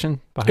the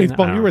expression? Behind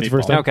 8-ball, you were the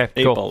first time. Okay,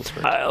 cool.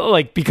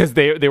 Like, because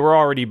they were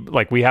already,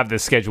 like, we have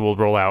this scheduled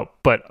rollout,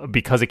 but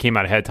because it came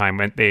out ahead of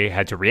time, they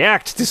had to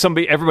react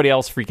to everybody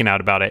else freaking out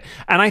about it.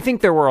 And I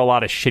think there were a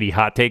lot of shitty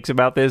hot takes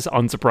about this,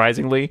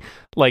 unsurprisingly.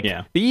 Like,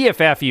 the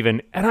EFF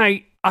even, and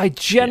I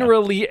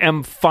generally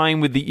am fine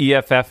with the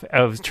EFF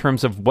in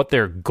terms of what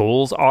their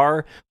goals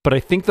are, but I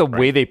think the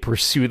way they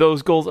pursue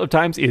those goals at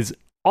times is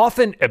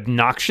often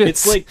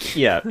obnoxious.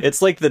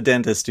 It's like the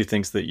dentist who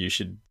thinks that you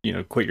should,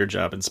 quit your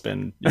job and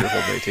spend your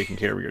whole day taking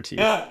care of your teeth.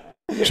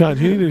 John,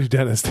 you need a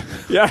dentist.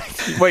 Yeah.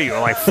 Wait, you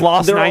like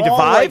floss 9 to 5?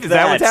 Like, is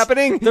that what's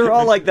happening? They're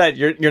all like that.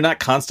 You're not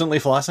constantly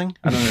flossing?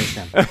 I don't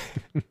understand.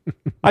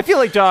 I feel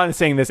like John is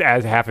saying this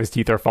as half his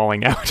teeth are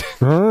falling out.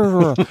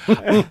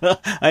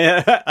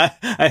 I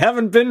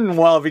haven't been in a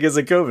while because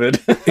of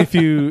COVID. If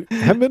you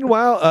haven't been in a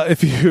while,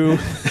 if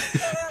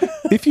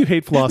you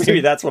hate flossing,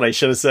 maybe that's what I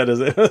should have said as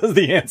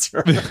the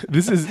answer.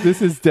 This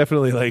is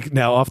definitely like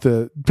now off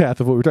the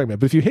path of what we're talking about.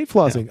 But if you hate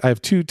flossing, I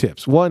have 2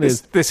 tips. One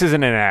is this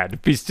isn't an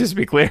ad. Please just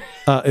be clear.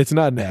 It's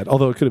not an ad,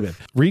 although it could have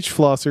been. Reach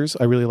flossers,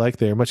 I really like.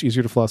 They're much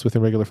easier to floss with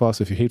than regular floss.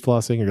 If you hate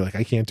flossing or you're like,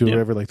 I can't do it,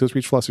 whatever, like those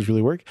Reach flossers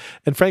really work.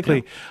 And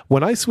frankly,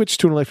 when I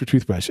switched to an electric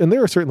toothbrush, and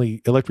there are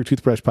certainly electric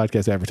toothbrush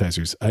podcast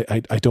advertisers,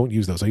 I don't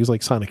use those. I use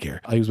like Sonicare.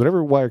 I use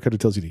whatever Wirecutter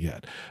tells you to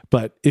get.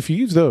 But if you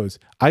use those,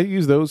 I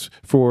use those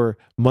for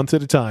months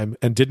at a time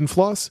and didn't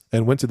floss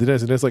and went to the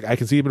dentist, and it's like, I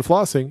can see you've been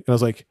flossing. And I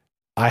was like,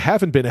 I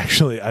haven't been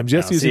actually. I'm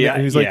just using it.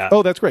 And he's like,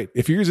 oh, that's great.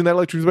 If you're using that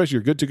electric toothbrush,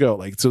 you're good to go.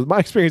 Like, so my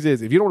experience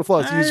is, if you don't want to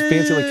floss, use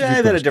fancy electric toothbrush.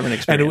 I've had a different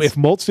experience. And if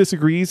Moltz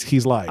disagrees,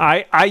 he's lying.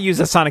 I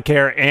use a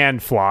Sonicare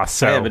and floss.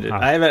 So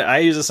I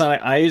use a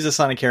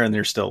Sonicare, and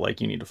they're still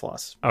like, you need to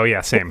floss. Oh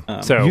yeah, same.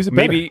 So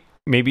maybe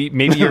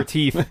your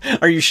teeth.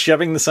 Are you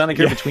shoving the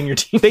Sonicare between your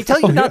teeth? They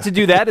tell you not to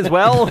do that as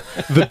well.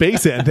 The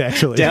base end,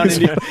 actually.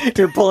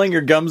 You're pulling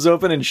your gums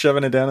open and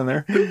shoving it down in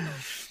there.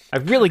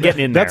 I'm really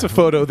getting in there. That's a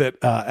photo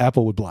that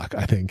Apple would block,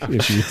 I think.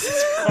 If you...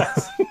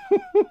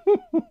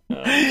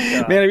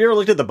 Man, have you ever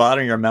looked at the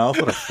bottom of your mouth?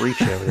 What a freak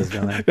show it is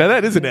down there. Now,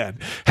 that is an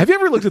ad. Have you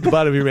ever looked at the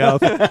bottom of your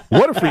mouth?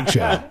 What a freak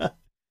show.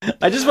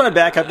 I just want to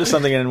back up to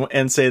something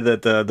and say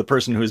that the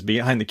person who's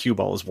behind the cue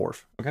ball is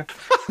Worf. Okay?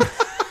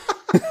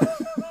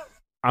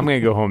 I'm going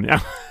to go home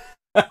now.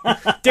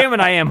 Damn it,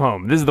 I am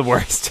home. This is the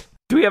worst.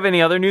 Do we have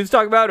any other news to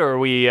talk about, or are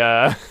we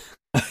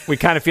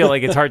kind of feel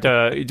like it's hard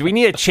to... Do we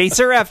need a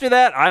chaser after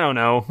that? I don't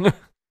know.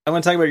 I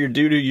want to talk about your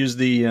dude who used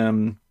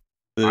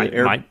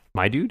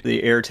my dude?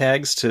 The air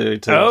tags to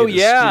oh, get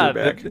his yeah.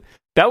 back.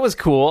 That was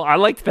cool. I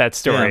liked that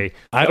story.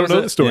 Yeah. I don't know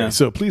the story,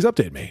 so please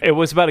update me. It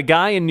was about a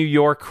guy in New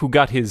York who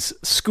got his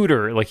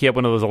scooter, like he had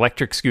one of those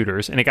electric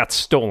scooters, and it got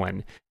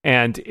stolen.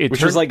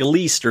 Which was like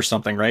leased or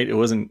something, right? It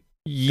wasn't...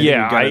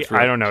 Yeah,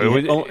 I don't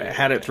know. He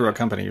had it through a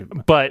company.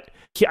 But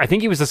I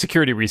think he was a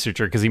security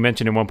researcher, because he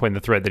mentioned at one point in the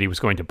thread that he was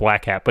going to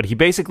Black Hat, but he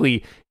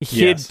basically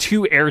hid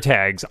 2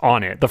 AirTags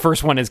on it. The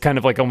first one is kind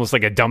of like almost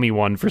like a dummy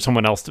one for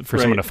someone else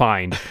someone to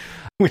find.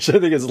 Which I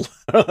think is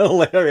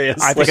hilarious.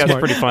 I think that's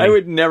pretty funny. I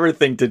would never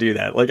think to do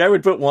that. Like, I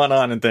would put one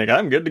on and think,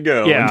 I'm good to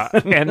go. Yeah,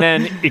 and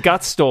then it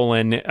got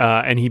stolen,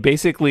 and he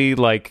basically,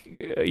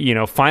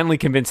 finally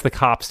convinced the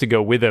cops to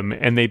go with him,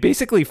 and they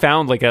basically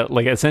found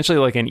essentially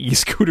like an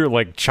e-scooter,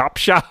 like, chop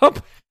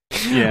shop.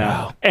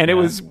 Yeah. And it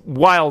was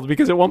wild,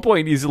 because at one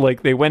point he's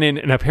like, they went in,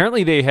 and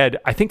apparently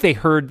I think they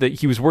heard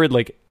that he was worried,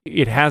 like,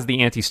 it has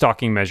the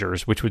anti-stalking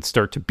measures, which would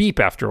start to beep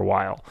after a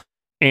while.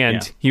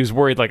 And he was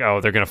worried, like, oh,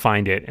 they're going to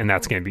find it, and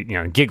that's going to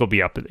be, Jiggle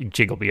be up at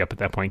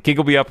that point.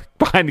 Giggle be up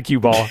behind the cue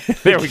ball.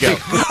 There we go.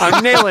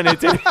 I'm nailing it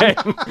today.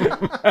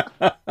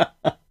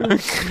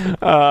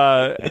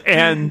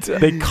 And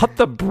they cut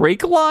the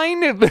brake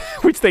line,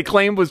 which they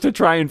claimed was to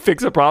try and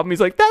fix a problem.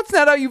 He's like, that's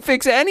not how you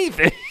fix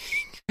anything.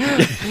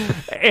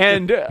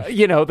 And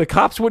the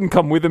cops wouldn't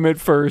come with him at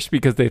first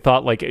because they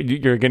thought like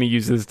you're going to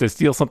use this to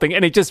steal something,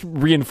 and it just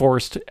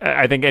reinforced.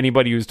 I think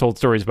anybody who's told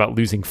stories about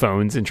losing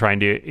phones and trying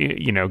to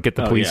get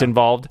the police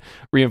involved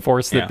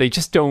reinforced that they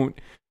just don't.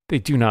 They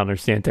do not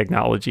understand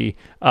technology.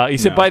 He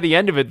said by the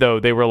end of it,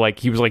 though,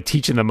 he was like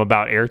teaching them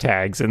about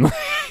AirTags and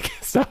like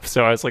stuff.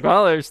 So I was like,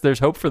 well, there's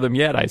hope for them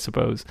yet, I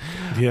suppose.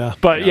 Yeah.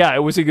 But yeah, it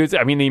was a good.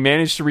 I mean, he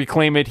managed to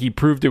reclaim it. He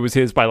proved it was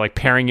his by like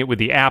pairing it with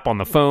the app on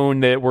the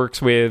phone that it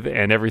works with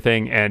and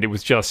everything. And it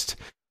was just,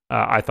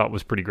 I thought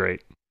was pretty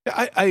great.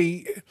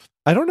 I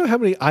don't know how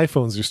many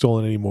iPhones are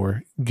stolen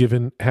anymore,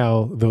 given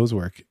how those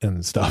work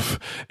and stuff.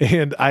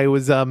 And I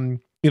was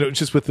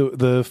just with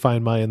the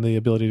Find My and the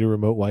ability to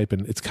remote wipe,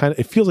 and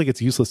it feels like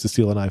it's useless to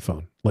steal an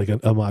iPhone, like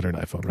a modern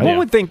iPhone, right? One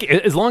would think,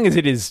 as long as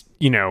it is,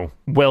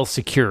 well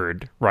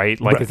secured, right?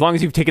 Like as long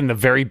as you've taken the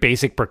very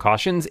basic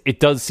precautions,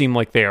 it does seem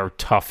like they are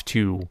tough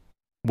to.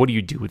 What do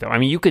you do with them? I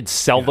mean, you could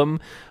sell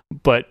them,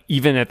 but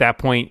even at that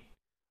point,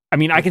 I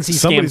mean, I can see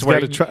somebody's scams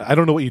where got to try. I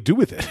don't know what you do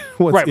with it.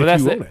 Right, but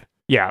that's it.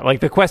 Yeah, like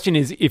the question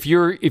is, if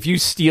you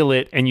steal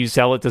it and you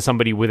sell it to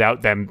somebody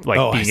without them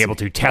being able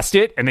to test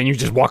it, and then you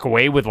just walk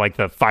away with like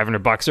the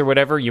 $500 or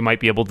whatever, you might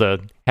be able to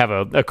have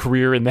a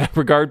career in that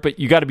regard. But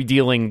you got to be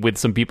dealing with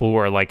some people who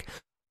are like,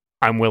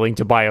 I'm willing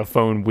to buy a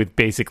phone with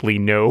basically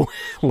no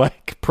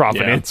like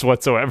provenance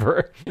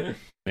whatsoever.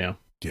 Yeah.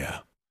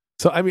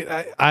 So I mean,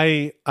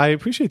 I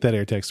appreciate that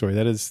AirTag story.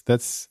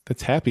 That's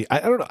happy. I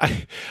don't know.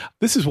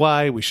 This is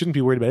why we shouldn't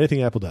be worried about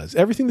anything Apple does.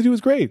 Everything they do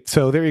is great.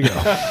 So there you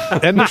go.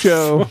 End of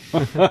show.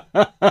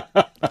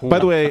 By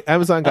the way,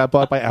 Amazon got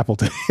bought by Apple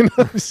today.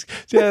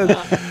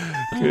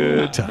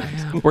 Good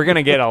times. We're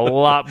gonna get a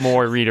lot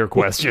more reader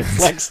questions.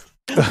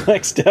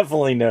 Lex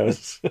definitely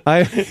knows.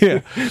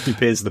 He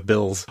pays the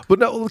bills. But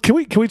no, can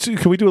we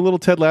do a little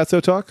Ted Lasso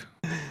talk?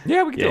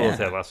 Yeah, we can do a little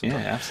Ted Lasso talk.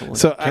 Yeah, absolutely.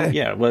 So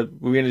what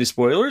we're gonna do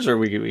spoilers, or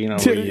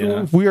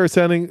we're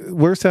sounding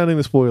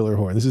the spoiler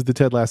horn. This is the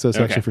Ted Lasso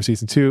section for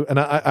season 2, and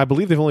I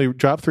believe they've only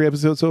dropped 3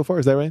 episodes so far.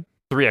 Is that right?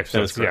 3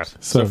 episodes, yeah.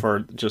 So far,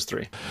 just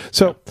 3.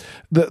 So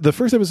the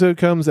first episode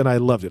comes, and I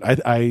loved it.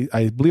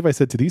 I believe I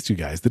said to these two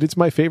guys that it's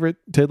my favorite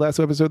Ted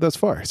Lasso episode thus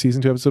far.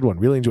 Season 2, episode 1.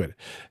 Really enjoyed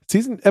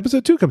it.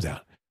 Episode 2 comes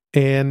out.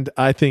 And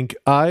I think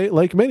I,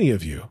 like many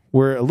of you,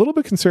 were a little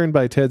bit concerned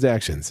by Ted's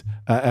actions.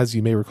 As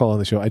you may recall on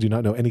the show, I do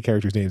not know any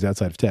characters' names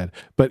outside of Ted.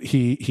 But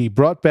he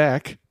brought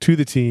back to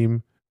the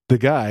team the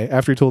guy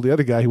after he told the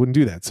other guy he wouldn't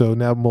do that. So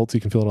now Moltz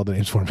can fill in all the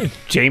names for me.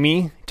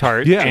 Jamie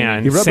Tart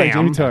and he brought Sam. back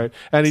Jamie Tart,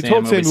 and he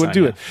told Sam he wouldn't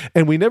do it.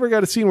 And we never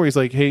got a scene where he's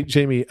like, "Hey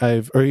Jamie,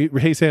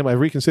 hey Sam, I've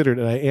reconsidered,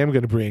 and I am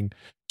going to bring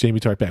Jamie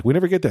Tart back." We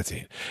never get that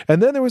scene.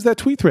 And then there was that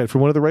tweet thread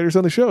from one of the writers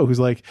on the show who's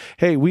like,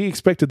 "Hey, we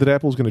expected that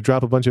Apple was going to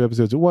drop a bunch of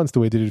episodes at once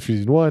the way they did for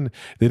season 1.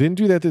 They didn't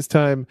do that this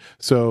time,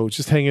 so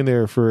just hang in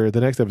there for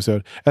the next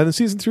episode." And then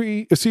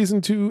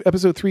season 2,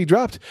 episode 3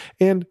 dropped,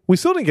 and we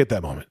still didn't get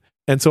that moment.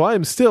 And so I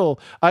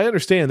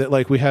understand that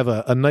like we have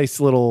a nice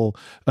little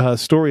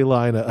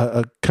storyline,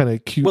 a kind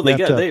of cute. Well,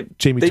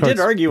 Jamie. They did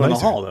argue in the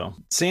hall though.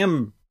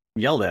 Sam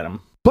yelled at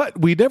him,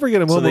 but we never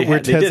get a moment where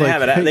Ted's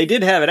like, they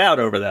did have it out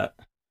over that.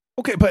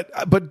 Okay,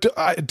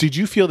 but did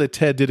you feel that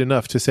Ted did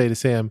enough to say to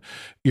Sam,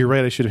 "You're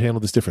right, I should have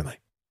handled this differently"?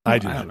 I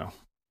don't know.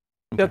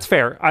 That's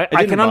fair.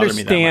 I can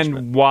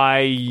understand why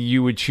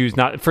you would choose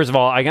not. First of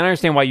all, I can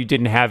understand why you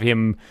didn't have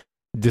him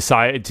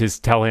decide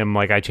to tell him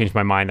like, "I changed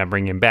my mind, I'm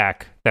bringing him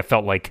back." That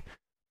felt like,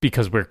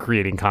 because we're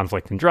creating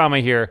conflict and drama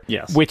here,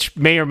 yes, which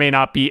may or may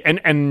not be,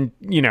 and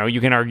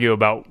you can argue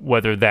about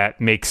whether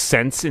that makes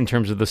sense in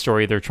terms of the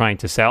story they're trying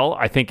to sell.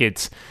 I think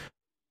it's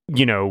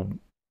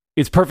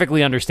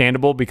perfectly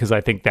understandable because I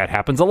think that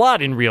happens a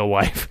lot in real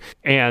life.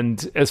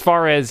 And as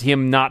far as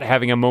him not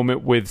having a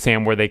moment with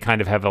Sam where they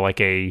kind of have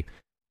a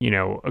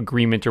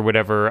agreement or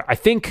whatever, I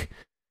think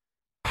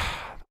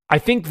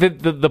that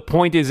the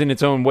point is in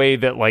its own way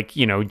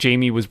that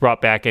Jamie was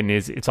brought back and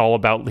it's all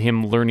about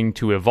him learning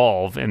to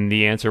evolve. And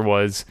the answer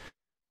was,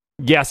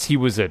 yes, he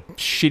was a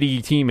shitty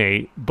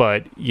teammate,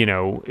 but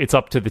it's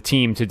up to the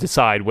team to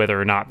decide whether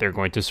or not they're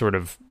going to sort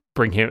of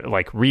bring him,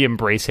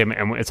 re-embrace him,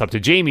 and it's up to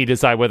Jamie to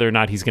decide whether or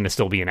not he's going to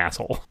still be an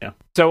asshole. Yeah.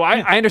 So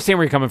I understand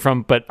where you're coming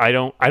from, but I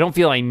don't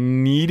feel I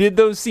needed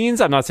those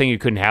scenes. I'm not saying you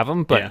couldn't have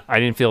them, but I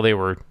didn't feel they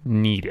were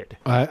needed.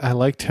 I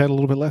like Ted a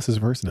little bit less as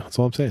a person now. That's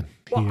all I'm saying.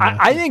 Well,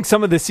 I think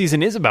some of this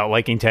season is about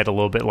liking Ted a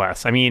little bit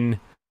less. I mean,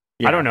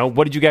 I don't know.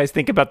 What did you guys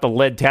think about the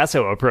Led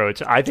Tasso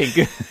approach? I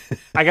think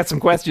I got some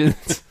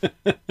questions.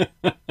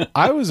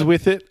 I was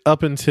with it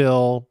up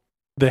until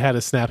they had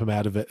to snap him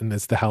out of it, and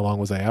it's the how long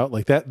was I out?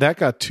 Like that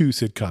got too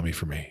sitcom-y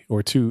for me,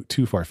 or too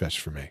far-fetched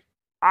for me.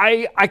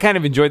 I kind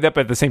of enjoyed that,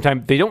 but at the same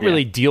time, they don't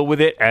really deal with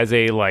it as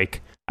a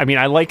I mean,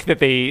 I like that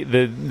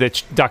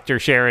the Dr.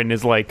 Sharon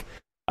is like,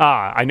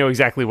 I know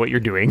exactly what you're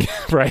doing,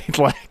 right?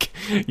 Like,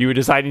 you were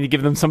deciding to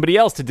give them somebody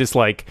else to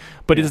dislike,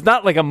 but it's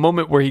not like a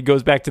moment where he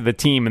goes back to the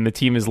team and the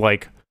team is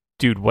like,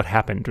 dude, what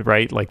happened,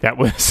 right? Like, that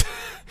was...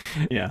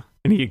 Yeah.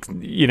 And he,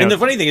 And the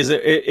funny thing is,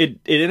 it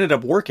ended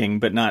up working,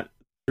 but not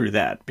through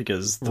that,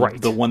 because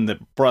the one that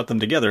brought them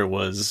together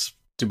was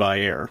Dubai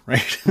Air,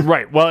 right?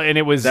 Right. Well, and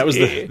it was that was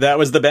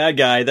the bad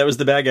guy. That was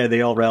the bad guy.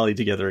 They all rallied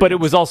together. But it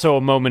was also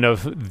a moment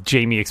of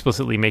Jamie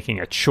explicitly making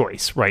a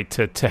choice, right,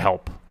 to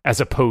help, as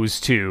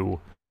opposed to.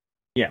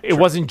 Yeah, it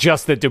wasn't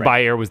just that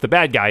Dubai Air was the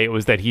bad guy. It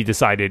was that he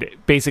decided,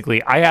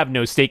 basically, I have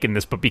no stake in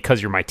this, but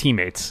because you're my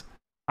teammates,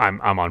 I'm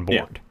on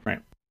board. Yeah,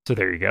 right. So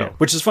there you go. Yeah.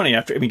 Which is funny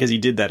because he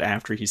did that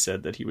after he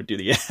said that he would do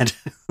the ad.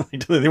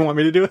 Like, do they want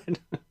me to do it?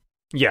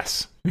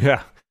 Yes.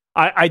 Yeah.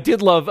 I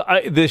did love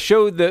the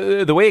show.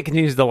 The way it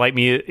continues to delight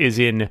me is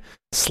in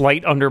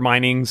slight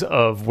underminings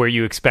of where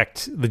you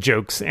expect the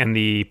jokes and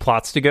the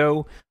plots to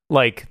go.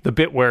 Like the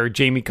bit where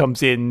Jamie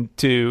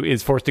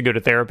is forced to go to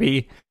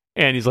therapy.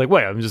 And he's like,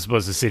 wait, I'm just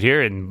supposed to sit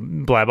here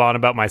and blab on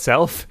about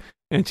myself?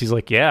 And she's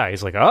like, yeah.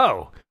 He's like,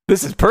 oh,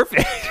 this is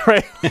perfect,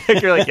 right?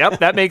 You're like, yep,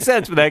 that makes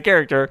sense for that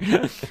character.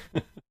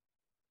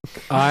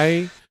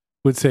 I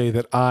would say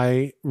that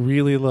I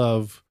really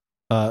love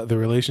the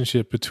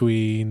relationship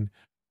between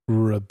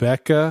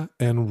Rebecca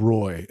and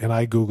Roy. And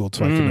I Googled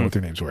so I could know what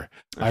their names were.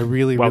 I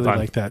really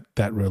like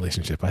that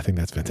relationship. I think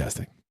that's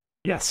fantastic.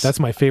 Yes. That's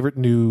my favorite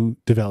new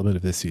development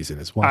of this season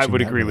is watching I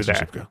would that agree with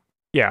that. go.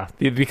 Yeah,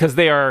 because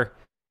they are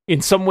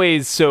in some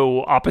ways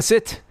so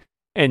opposite,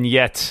 and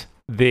yet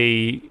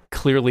they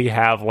clearly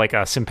have like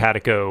a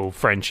simpatico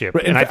friendship.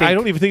 Right. And I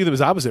don't even think of them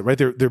as opposite, right?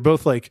 They're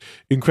both like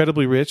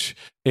incredibly rich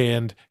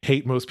and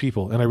hate most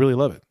people, and I really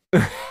love it.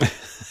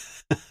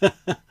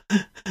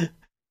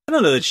 I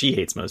don't know that she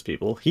hates most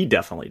people. He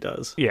definitely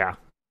does. Yeah.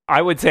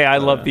 I would say I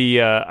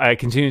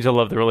continue to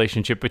love the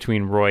relationship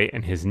between Roy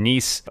and his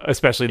niece,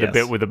 especially the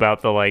bit with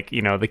about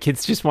the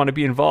kids just want to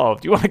be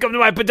involved. You want to come to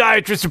my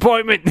podiatrist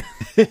appointment?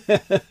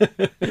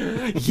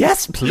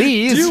 Yes,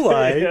 please. Do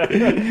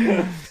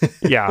I?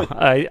 Yeah,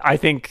 I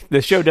think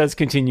the show does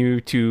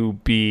continue to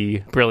be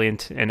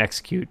brilliant and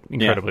execute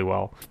incredibly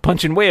well.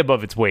 Punching way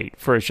above its weight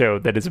for a show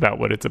that is about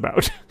what it's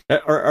about.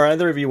 Are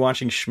either of you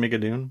watching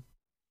Schmigadoon?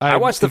 I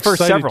watched the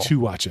first several. To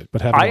watch it,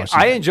 but haven't watched it.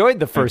 I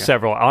enjoyed the first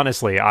several.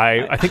 Honestly,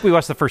 I think we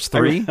watched the first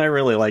three. I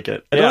really like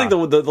it. I don't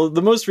think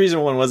the most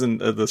recent one wasn't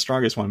the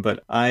strongest one,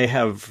 but I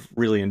have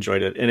really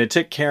enjoyed it. And it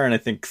took Karen, I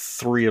think,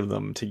 3 of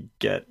them to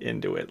get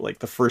into it. Like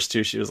the first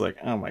 2, she was like,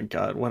 "Oh my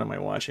god, what am I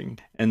watching?"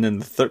 And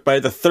then by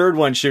the third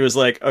one, she was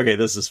like, "Okay,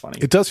 this is funny."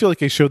 It does feel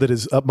like a show that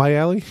is up my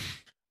alley.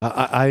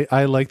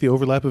 I like the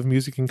overlap of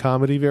music and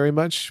comedy very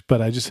much,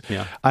 but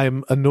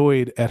I'm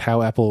annoyed at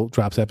how Apple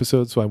drops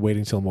episodes, so I'm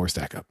waiting till more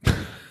stack up.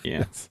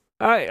 Yeah.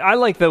 I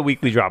like the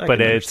weekly drop, but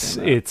I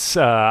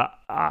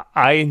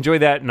enjoy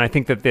that, and I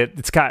think that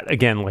it's got,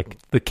 again, like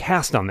the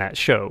cast on that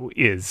show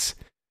is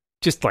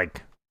just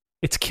like,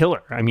 it's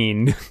killer. I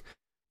mean,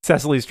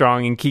 Cecily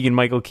Strong and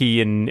Keegan-Michael Key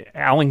and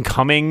Alan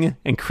Cumming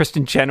and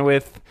Kristen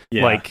Chenoweth.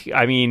 Yeah.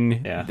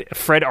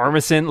 Fred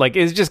Armisen. Like,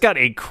 it's just got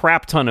a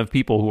crap ton of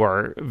people who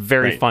are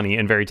very funny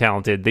and very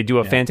talented. They do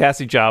a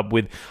fantastic job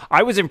with.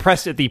 I was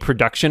impressed at the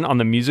production on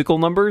the musical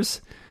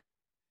numbers.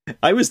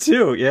 I was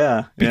too,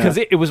 yeah. Because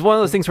it was one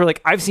of those things where,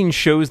 like, I've seen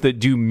shows that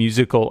do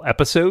musical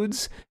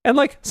episodes, and,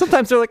 like,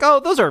 sometimes they're like, oh,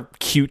 those are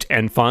cute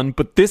and fun,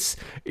 but this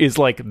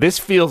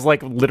feels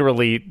like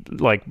literally,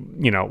 like,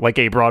 like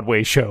a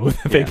Broadway show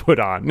that they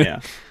put on. Yeah.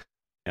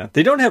 Yeah.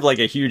 They don't have, like,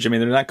 a huge,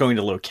 they're not going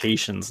to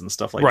locations and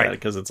stuff like that,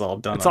 because it's all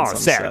done on some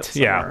set.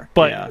 Yeah.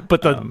 But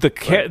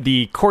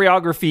the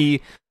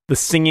choreography, the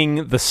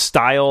singing, the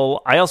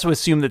style, I also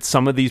assume that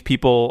some of these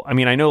people, I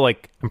know,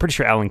 like, I'm pretty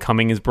sure Alan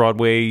Cumming is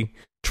Broadway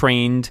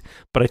trained,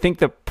 but I think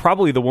that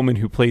probably the woman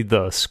who played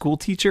the school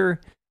teacher,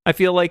 I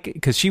feel like,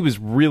 because she was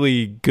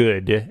really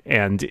good,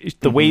 and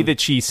the way that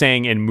she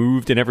sang and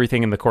moved and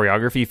everything in the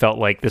choreography felt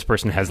like this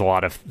person has a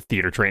lot of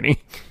theater training.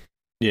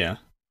 Yeah.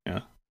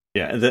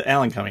 The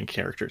Alan Cumming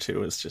character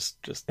too is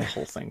just the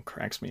whole thing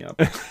cracks me up.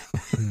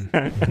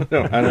 I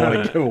don't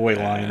want to give away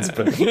lines,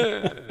 but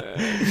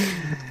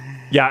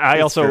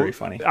yeah, very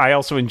funny. I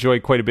also enjoy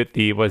quite a bit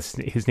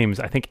his name is,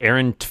 I think,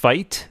 Aaron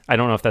Tveit. I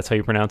don't know if that's how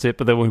you pronounce it,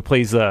 but the one who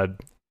plays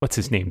what's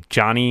his name?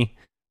 Johnny,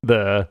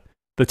 the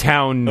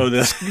town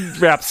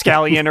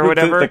rapscallion or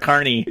whatever. the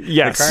Carney.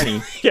 Yes. The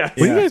Carney. Yeah.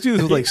 When you guys do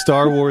this with like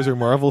Star Wars or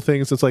Marvel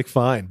things, it's like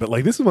fine. But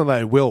like this is one that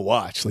I will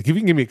watch. Like if you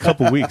can give me a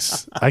couple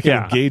weeks, I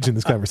can engage in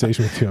this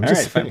conversation with you. All right,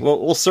 fine.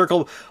 We'll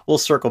circle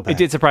back. It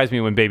did surprise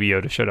me when Baby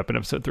Yoda showed up in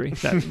episode 3.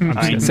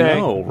 I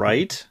know,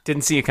 right?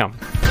 Didn't see it coming.